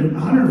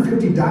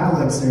 150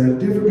 dialects there,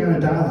 different kind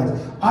of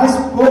dialects. I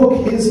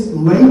spoke his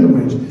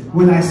language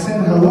when I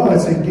said hello. I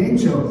said game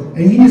show.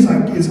 And he's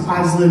like, his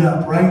eyes lit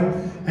up, right?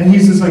 And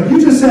he's just like,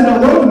 you just said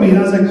hello to me. And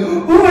I was like,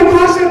 oh my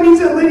gosh, that means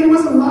that lady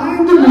wasn't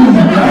lying to me,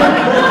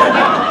 right?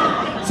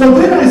 So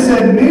then I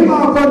said,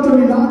 Mema Puerto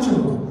Rico.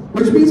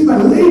 which means my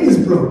leg is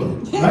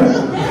broken, right?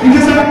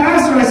 Because I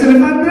asked her, I said,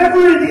 if I'm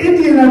ever in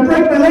India and I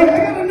break my leg, I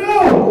gotta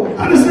know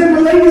how to say my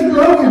leg is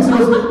broken. So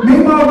it's me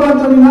mal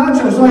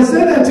nacho. So I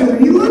said that to him,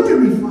 and he looked at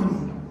me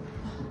funny.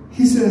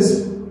 He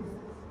says,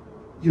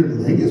 your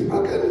leg is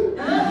broken?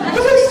 I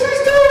was like,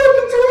 she's telling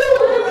the truth.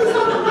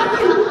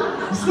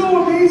 It's so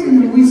amazing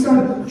when we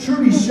started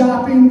Trudy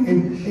shopping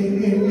and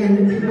he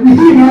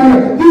and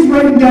I, he's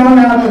writing down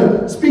how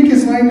to speak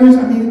his language.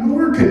 I mean,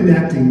 we're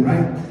connecting,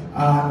 right?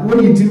 What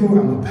do you do?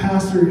 I'm a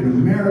pastor in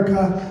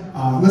America.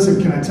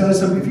 Listen, can I tell you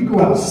something? If you go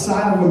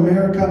outside of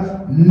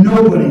America,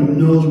 nobody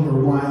knows where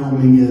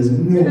Wyoming is.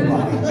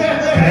 Nobody.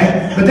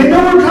 Okay? But they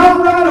know where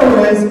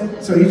Colorado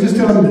is. So you just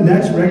tell them the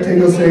next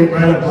rectangle say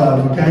right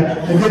above. Okay?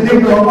 And then they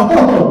go,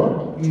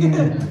 oh.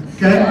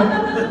 Okay?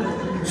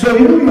 So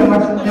here we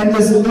are. And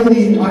this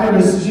lady,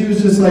 Iris, she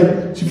was just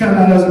like, she found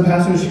out I was a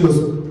pastor. She goes,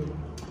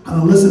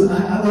 listen,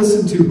 I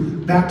listened to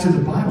Back to the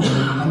Bible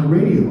on the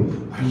radio.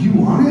 Are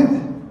you on it?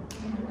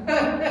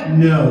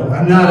 No,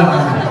 I'm not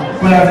on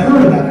it, but I've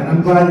heard about it.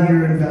 I'm glad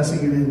you're investing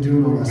in it and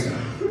doing all this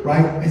stuff,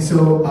 right? And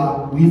so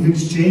we've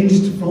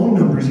exchanged phone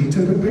numbers. He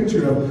took a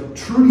picture of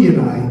Trudy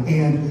and I,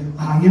 and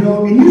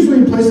and usually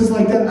in places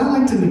like that, I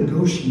like to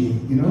negotiate.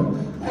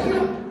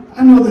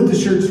 I know that the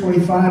shirt's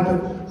 25,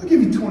 but I'll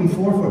give you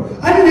 24 for it.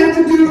 I didn't have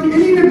to do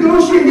any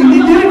negotiating.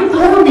 They did it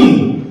for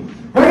me,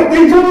 right?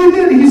 They totally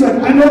did it. He's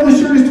like, I know the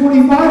shirt is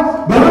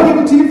 25, but I'll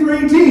give it to you for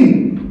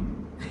 18.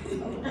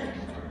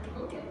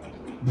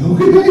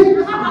 Okay.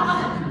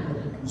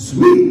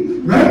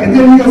 Sweet. Right? And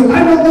then he goes,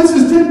 I know this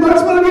is $10, but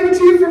I'll give it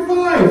to you for 5.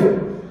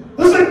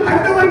 I was like,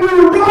 I feel like we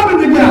were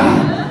robbing the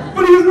guy.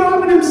 But he was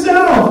robbing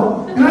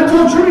himself. And I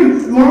told Trudy,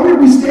 the longer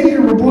we stay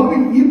here,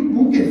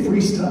 we'll get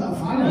free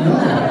stuff. I don't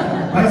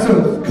know. Right?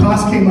 So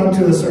cost came up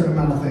to a certain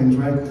amount of things,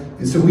 right?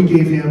 And so we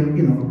gave him,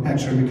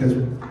 extra because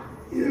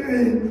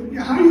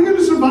how are you going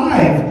to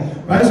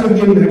survive? Right? So we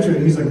gave him extra.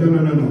 And he's like,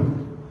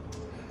 no.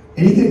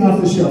 Anything off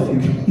the shelf you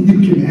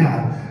can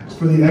have.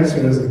 For the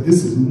extra, I was like,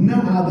 this is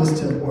not how this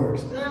tip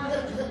works.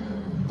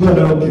 But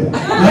okay.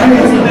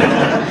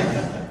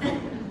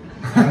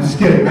 I'm just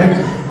kidding, right?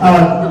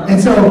 And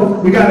so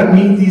we got to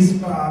meet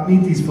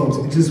these folks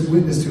and just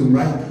witness to them,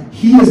 right?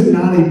 He is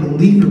not a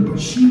believer, but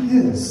she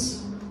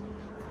is.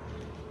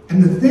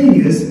 And the thing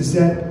is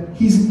that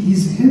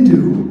he's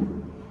Hindu.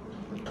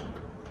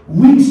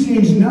 We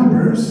exchanged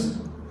numbers.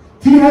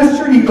 He asked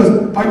her, he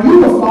goes, are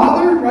you a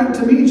father, right,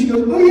 to me? And she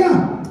goes, oh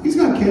yeah, he's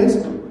got kids.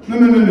 No.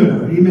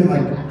 He meant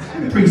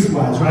like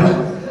priest-wise, right?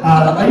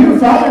 Are you a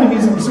father?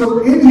 And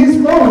so in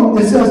his phone,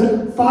 it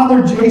says,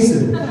 Father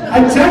Jason. I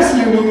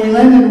texted him when we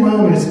landed in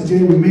Wyoming. I said,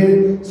 Jay, we made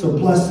it. So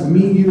blessed to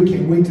meet you.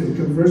 Can't wait to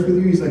converse with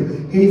you. He's like,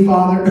 hey,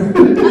 Father. I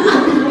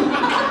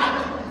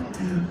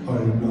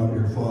am not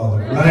your father.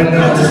 Right?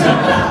 No,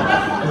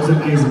 it was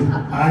amazing.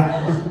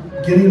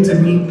 Getting to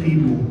meet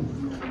people.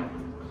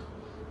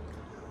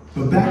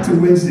 But back to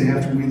Wednesday,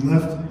 after we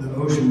left the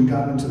ocean, we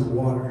got into the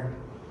water.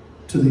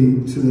 To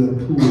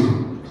the pool.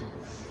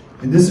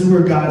 And this is where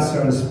God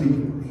started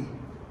speaking to me.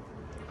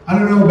 I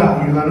don't know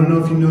about you. I don't know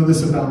if you know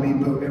this about me,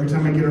 but every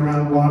time I get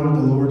around water, the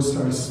Lord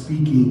starts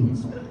speaking.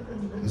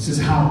 This is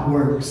how it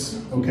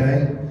works,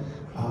 okay?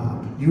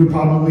 You would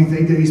probably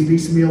think that he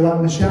speaks to me a lot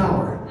in the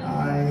shower.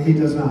 He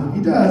does not.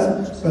 He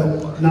does,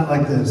 but not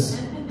like this.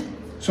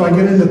 So I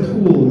get in the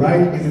pool,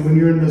 right? And when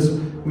you're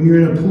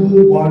in a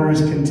pool, water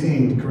is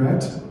contained,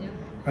 correct?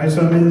 Right?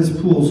 So I'm in this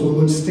pool, so it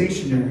looks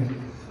stationary.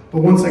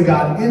 But once I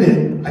got in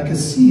it, I could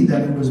see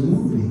that it was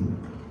moving,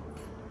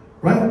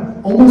 right?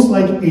 Almost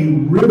like a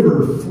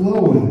river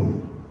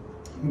flowing,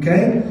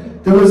 okay?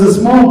 There was a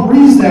small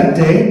breeze that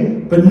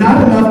day, but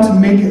not enough to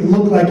make it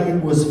look like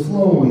it was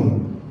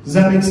flowing. Does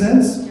that make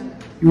sense?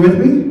 You with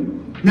me?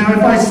 Now,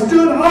 if I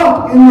stood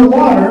up in the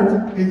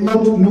water, it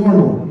looked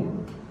normal.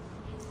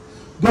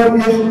 But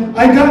if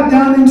I got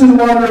down into the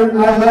water at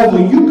eye level,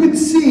 you could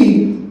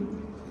see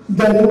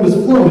that it was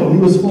flowing.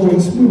 It was flowing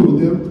smooth.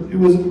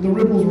 The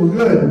ripples were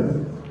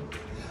good.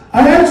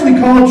 I actually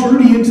called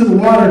Trudy into the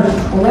water.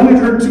 I wanted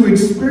her to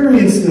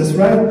experience this,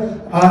 right?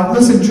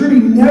 Listen, Trudy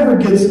never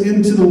gets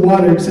into the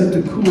water except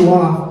to cool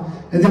off.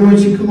 And then when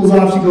she cools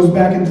off, she goes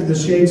back into the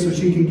shade so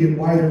she can get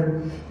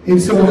whiter. And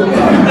so,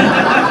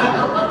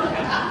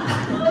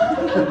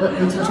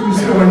 it's a true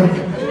story.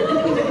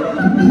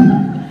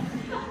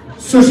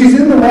 So she's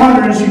in the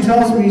water and she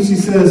tells me, she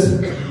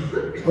says,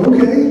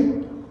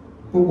 okay,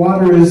 but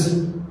water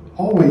is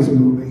always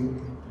moving.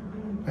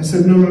 I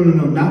said, no,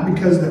 not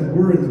because that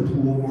we're in the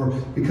pool or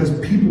because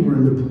people were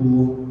in the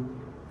pool.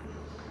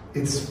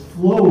 It's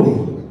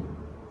flowing.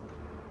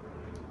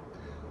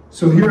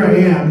 So here I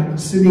am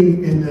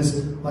sitting in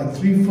this like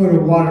 3 foot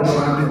of water, but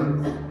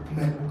I'm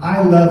at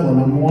eye level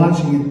and I'm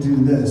watching it do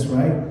this,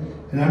 right?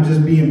 And I'm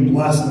just being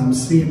blessed and I'm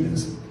seeing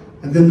this.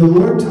 And then the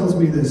Lord tells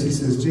me this. He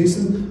says,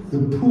 Jason,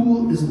 the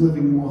pool is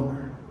living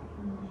water.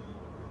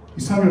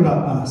 He's talking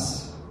about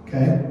us,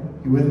 okay?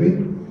 You with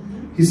me?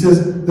 He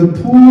says, the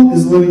pool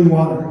is living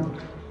water.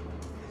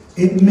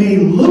 It may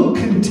look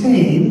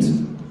contained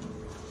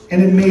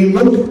and it may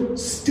look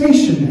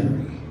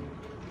stationary,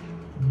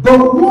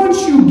 But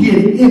once you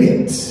get in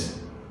it,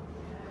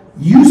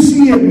 you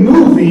see it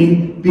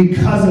moving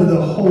because of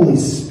the Holy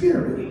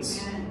Spirit.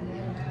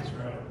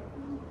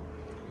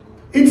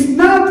 It's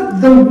not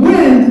the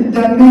wind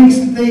that makes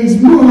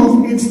things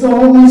move, it's the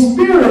Holy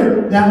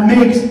Spirit that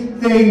makes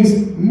things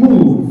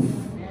move.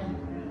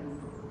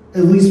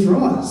 At least for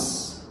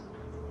us.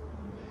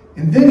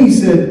 And then he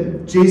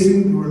said,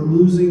 Jason, we're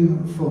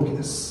losing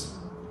focus.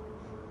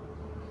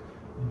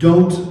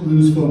 Don't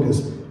lose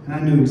focus. And I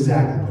knew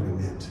exactly what he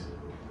meant.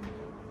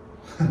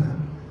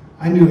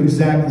 I knew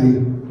exactly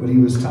what he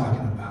was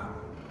talking about.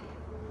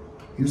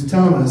 He was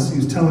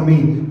telling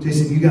me,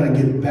 Jason, you got to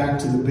get back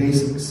to the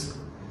basics.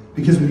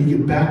 Because when you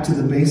get back to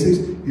the basics,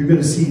 you're going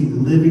to see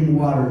living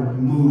water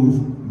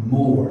move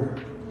more.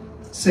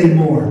 Say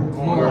more.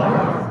 More.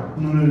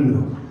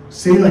 No.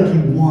 Say like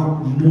you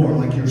want more,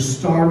 like you're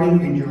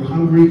starving and you're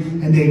hungry,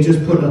 and they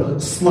just put a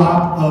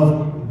slop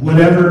of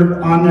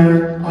whatever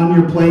on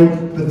your plate,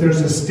 but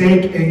there's a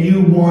steak and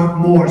you want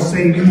more.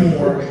 Say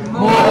more.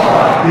 More.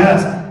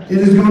 Yes. It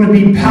is going to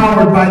be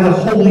powered by the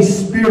Holy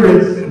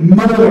Spirit.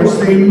 More.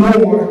 Say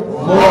more.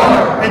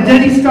 More. And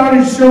then he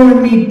started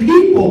showing me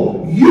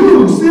people,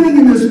 you sitting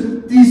in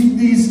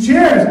these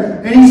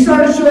chairs, and he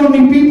started showing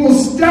me people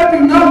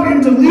stepping up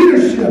into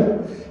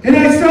leadership. And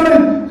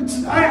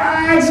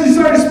I actually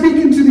started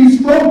speaking to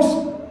these folks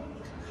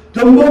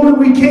the moment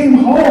we came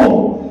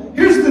home.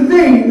 Here's the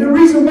thing, the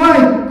reason why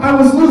I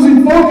was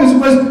losing focus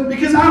was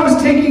because I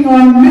was taking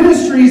on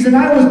ministries and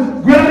I was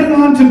grabbing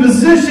onto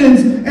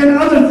positions and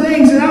other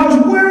things, and I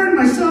was wearing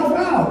myself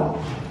out.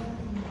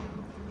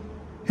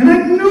 And I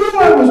knew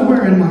I was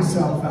wearing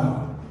myself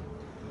out.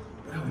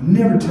 But I would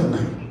never tell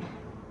you.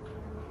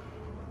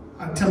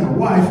 I'd tell my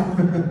wife,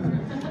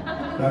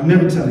 but I'd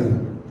never tell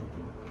you.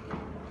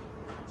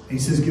 He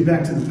says, get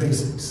back to the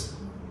basics.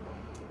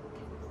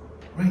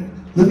 Right?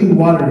 Living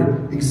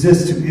water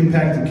exists to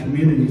impact the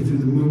community through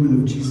the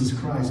movement of Jesus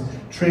Christ,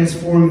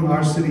 transforming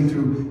our city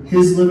through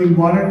his living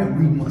water, and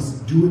we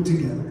must do it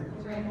together.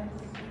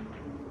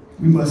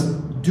 We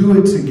must do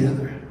it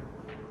together.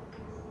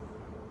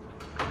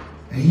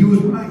 And he was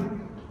right.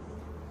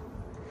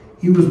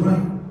 He was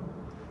right.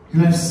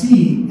 And I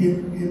see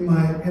in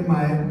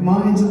my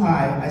mind's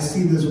eye, I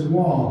see this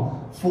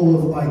wall full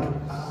of like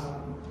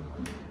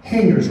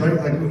hangers, right?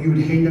 Like when you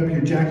would hang up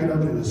your jacket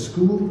up in a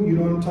school. You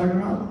know what I'm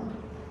talking about?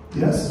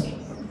 Yes?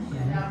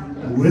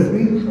 With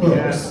me?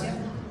 Hooks.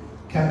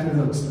 Captain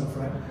Hook stuff,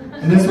 right?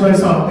 And that's what I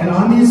saw. And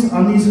on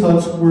these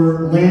hooks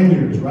were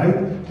lanyards, right?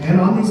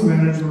 And on these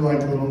lanyards were like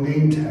little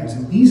name tags.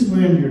 And each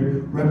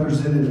lanyard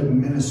represented a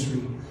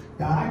ministry.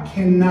 Now I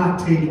can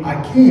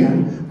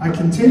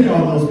take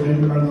all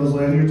those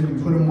lanyards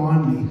and put them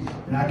on me,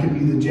 and I can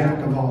be the jack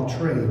of all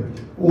trade.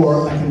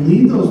 Or I can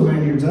leave those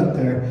lanyards up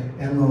there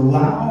and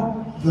allow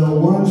the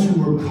ones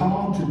who were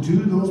called to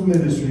do those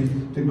ministries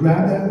to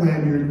grab that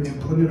lanyard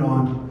and put it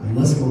on, and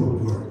let's go to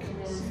work.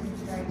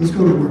 Let's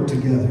go to work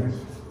together.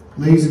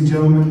 Ladies and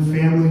gentlemen,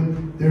 family,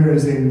 there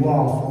is a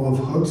wall full of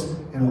hooks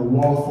and a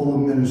wall full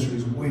of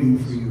ministries waiting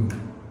for you.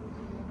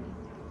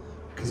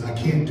 Because I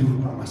can't do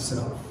it by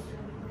myself.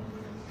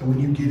 And when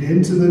you get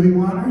into living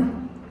water,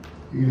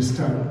 you're going to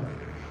start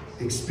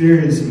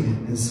experiencing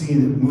it and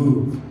seeing it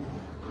move.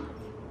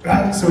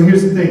 Right? So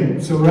here's the thing.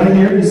 So right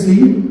here, you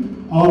see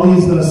all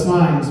these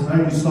signs,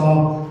 right? You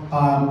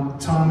saw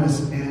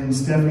Thomas and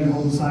Stephanie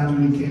hold the signs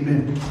when he came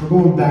in. We're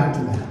going back to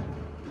that.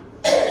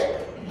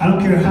 I don't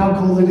care how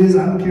cold it is.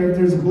 I don't care if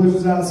there's a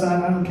blizzard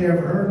outside. I don't care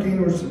if a hurricane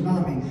or a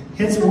tsunami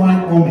hits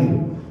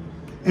Wyoming.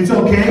 It's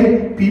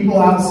okay. People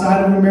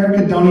outside of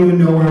America don't even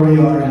know where we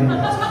are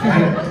anymore.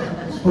 Okay?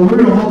 But we're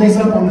going to hold these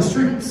up on the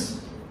streets.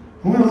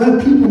 We're going to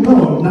let people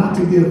know not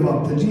to give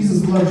up, that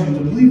Jesus loves you,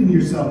 to believe in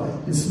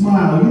yourself and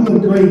smile. You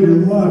look great. You're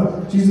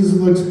loved. Jesus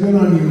looks good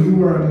on you.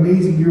 You are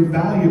amazing. You're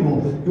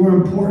valuable. You're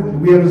important.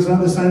 We have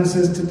another sign that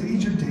says,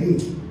 today's your day.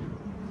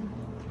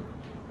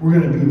 We're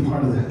going to be a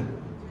part of that.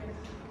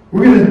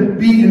 We're going to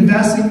be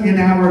investing in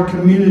our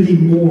community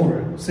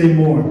more. Say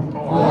more.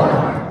 More.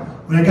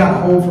 When I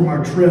got home from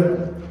our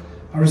trip,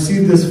 I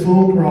received this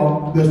phone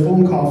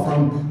call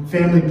from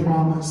Family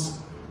Promise,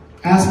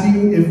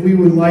 asking if we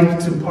would like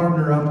to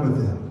partner up with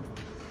them.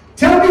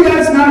 Tell me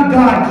that's not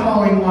God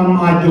calling on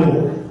my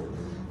door.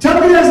 Tell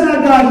me that's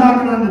not God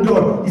knocking on the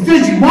door. He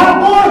says, you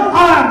want more?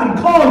 I'll have them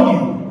call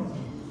you.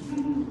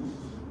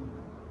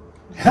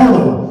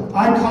 Hello.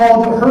 I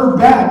called her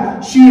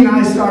back. She and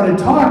I started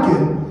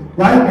talking,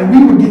 right? And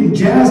we were getting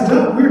jazzed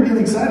up. We were getting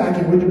excited. I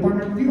can't wait to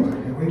partner with you. I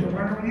can't wait to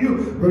partner with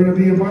you. We're going to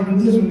be a partner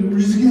with this. We're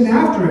just getting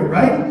after it,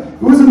 right?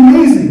 It was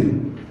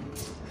amazing.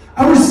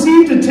 I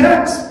received a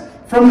text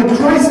from the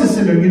crisis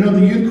center, you know,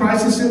 the youth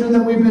crisis center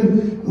that we've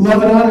been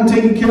loving on and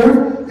taking care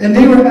of. And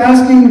they were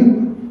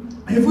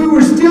asking if we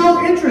were still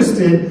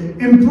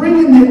interested in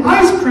bringing the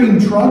ice cream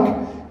truck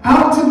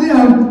out to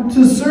them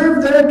to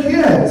serve their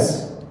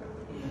kids.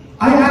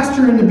 I asked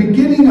her in the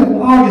beginning of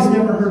August,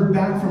 never heard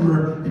back from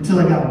her until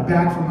I got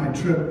back from my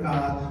trip,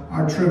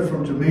 our trip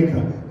from Jamaica.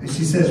 And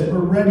she says, we're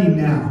ready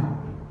now.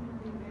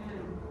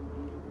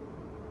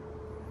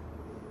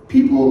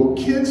 People people,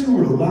 kids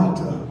who are locked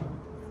up,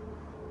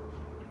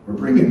 we're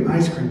bringing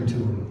ice cream to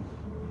them.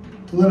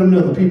 To let them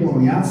know the people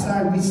on the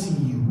outside, we see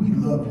you, we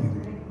love you.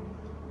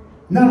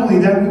 Not only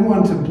that, we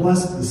want to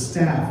bless the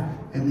staff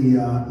and the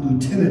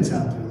lieutenants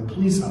out there, the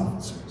police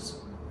officers.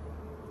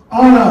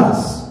 On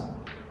us.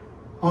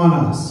 On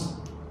us.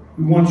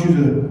 We want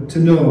you to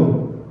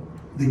know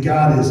that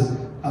God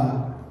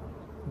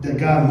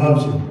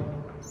loves you.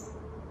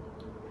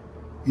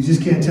 You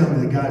just can't tell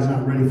me that God's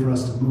not ready for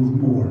us to move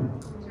more.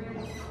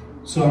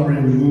 So I'm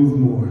ready to move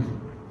more.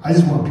 I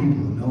just want people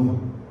to know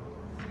Him.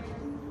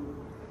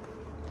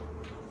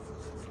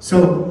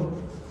 So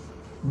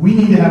we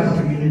need to have a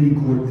community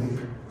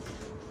coordinator.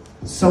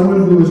 Someone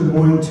who is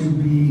going to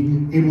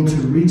be able to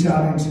reach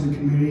out into the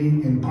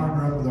community and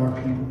partner up with our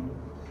people.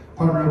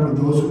 Partner up with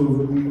those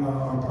who we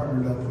are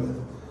partnered up with.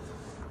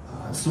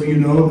 So you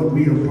know that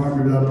we are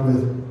partnered up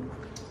with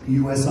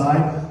USI,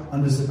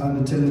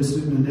 Unintended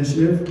Student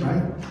Initiative,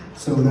 right?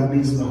 So that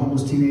means the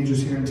homeless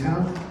teenagers here in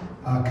town.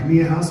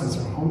 Camilla House, that's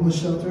our homeless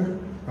shelter,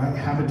 right?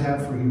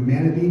 Habitat for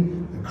Humanity,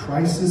 the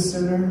Crisis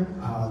Center,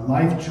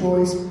 Life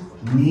Choice,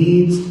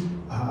 Needs,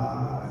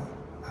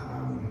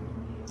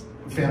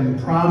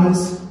 Family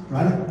Promise,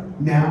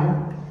 right?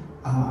 Now,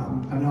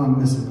 I know I'm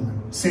missing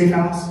one. Safe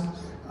House,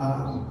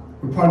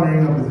 we're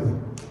partnering up with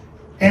them.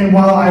 And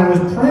while I was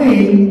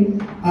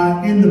praying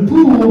in the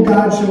pool,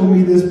 God showed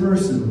me this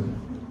person.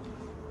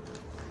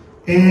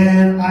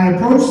 And I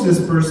approached this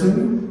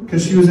person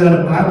because she was at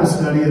a Bible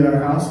study at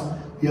our house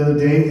the other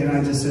day, and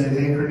I just said,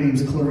 hey, her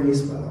name's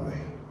Clarice, by the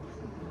way.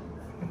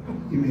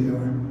 You may know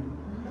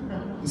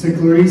her. I said,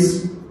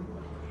 Clarice,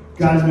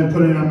 God has been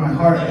putting it on my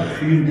heart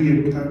for you to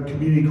be a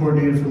community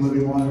coordinator for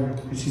Living Water.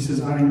 And she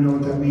says, I don't even know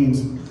what that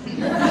means.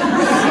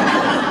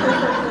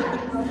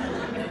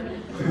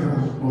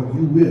 Well,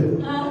 you will.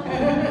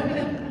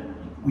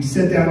 We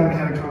sat down and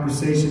had a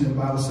conversation at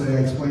Bible study. I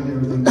explained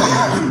everything. I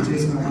said,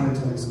 Jason, I want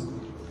to tell you something.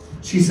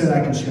 She said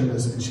I can share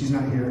this, and she's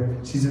not here.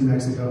 She's in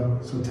Mexico,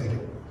 so take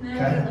it.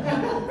 Okay?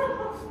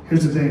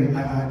 Here's the thing.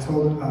 I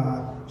told,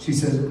 she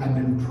says, I've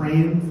been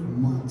praying for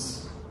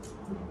months.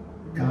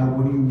 God,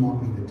 what do you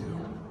want me to do?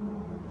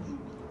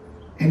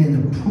 And in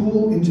the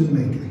pool in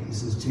Jamaica, he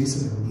says,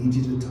 Jason, I need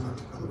you to talk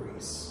to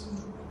Clarice.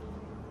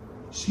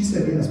 She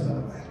said yes, by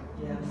the way.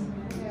 Yes.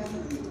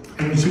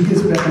 And when she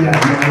gets back,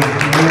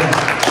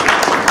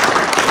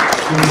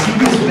 when she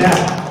gets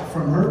back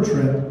from her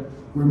trip,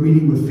 we're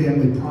meeting with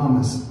Family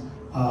Promise,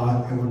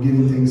 and we're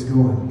getting things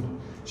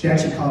going. She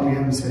actually called me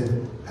up and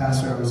said,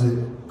 Pastor, I was at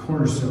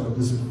Cornerstone.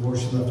 This is before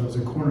she left. I was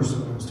at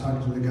Cornerstone. I was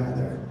talking to the guy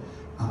there.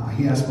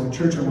 He asked what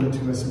church I went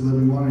to. I said,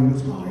 Living Water. He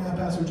goes, oh, yeah,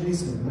 Pastor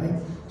Jason,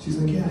 right? She's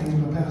like, yeah, he's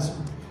my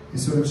pastor. And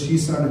so she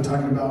started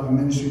talking about the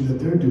ministry that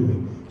they're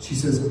doing. She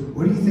says,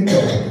 what do you think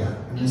about that?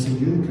 And I said,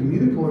 you're the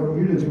community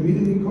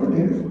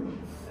coordinator.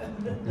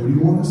 What do you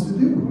want us to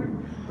do?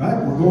 Right?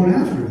 We're going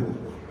after it.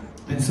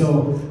 And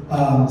so,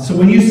 so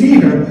when you see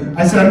her,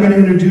 I said, I'm going to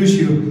introduce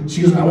you.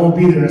 She goes, I won't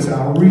be there. I said,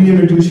 I'll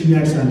reintroduce you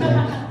next Sunday.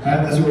 Right?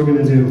 That's what we're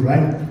going to do,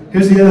 right?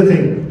 Here's the other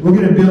thing. We're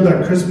going to build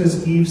our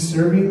Christmas Eve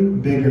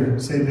serving bigger.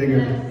 Say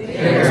bigger.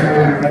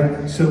 Bigger.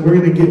 Right? So we're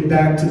going to get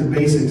back to the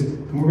basics,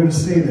 and we're going to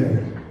stay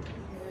there.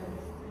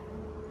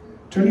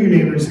 Turn to your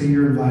neighbor and say,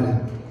 you're invited.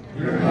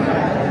 You're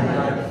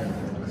invited.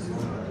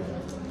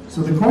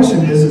 So the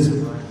question is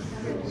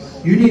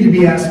you need to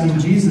be asking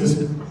Jesus,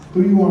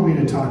 who do you want me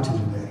to talk to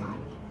today?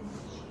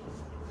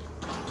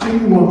 Who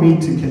do you want me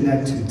to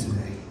connect to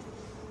today?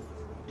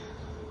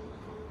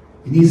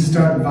 You need to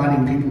start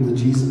inviting people to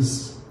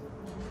Jesus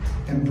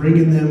and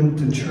bringing them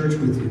to church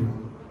with you.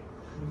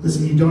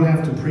 Listen, you don't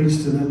have to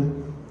preach to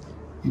them.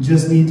 You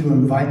just need to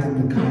invite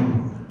them to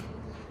come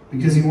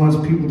because he wants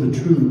people to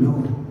truly know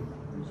him.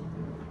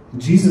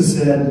 And Jesus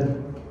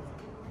said,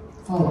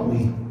 follow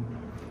me.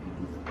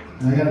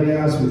 And I got to be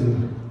honest with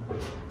you.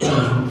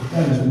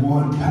 That is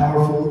one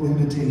powerful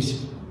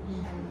invitation.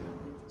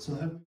 So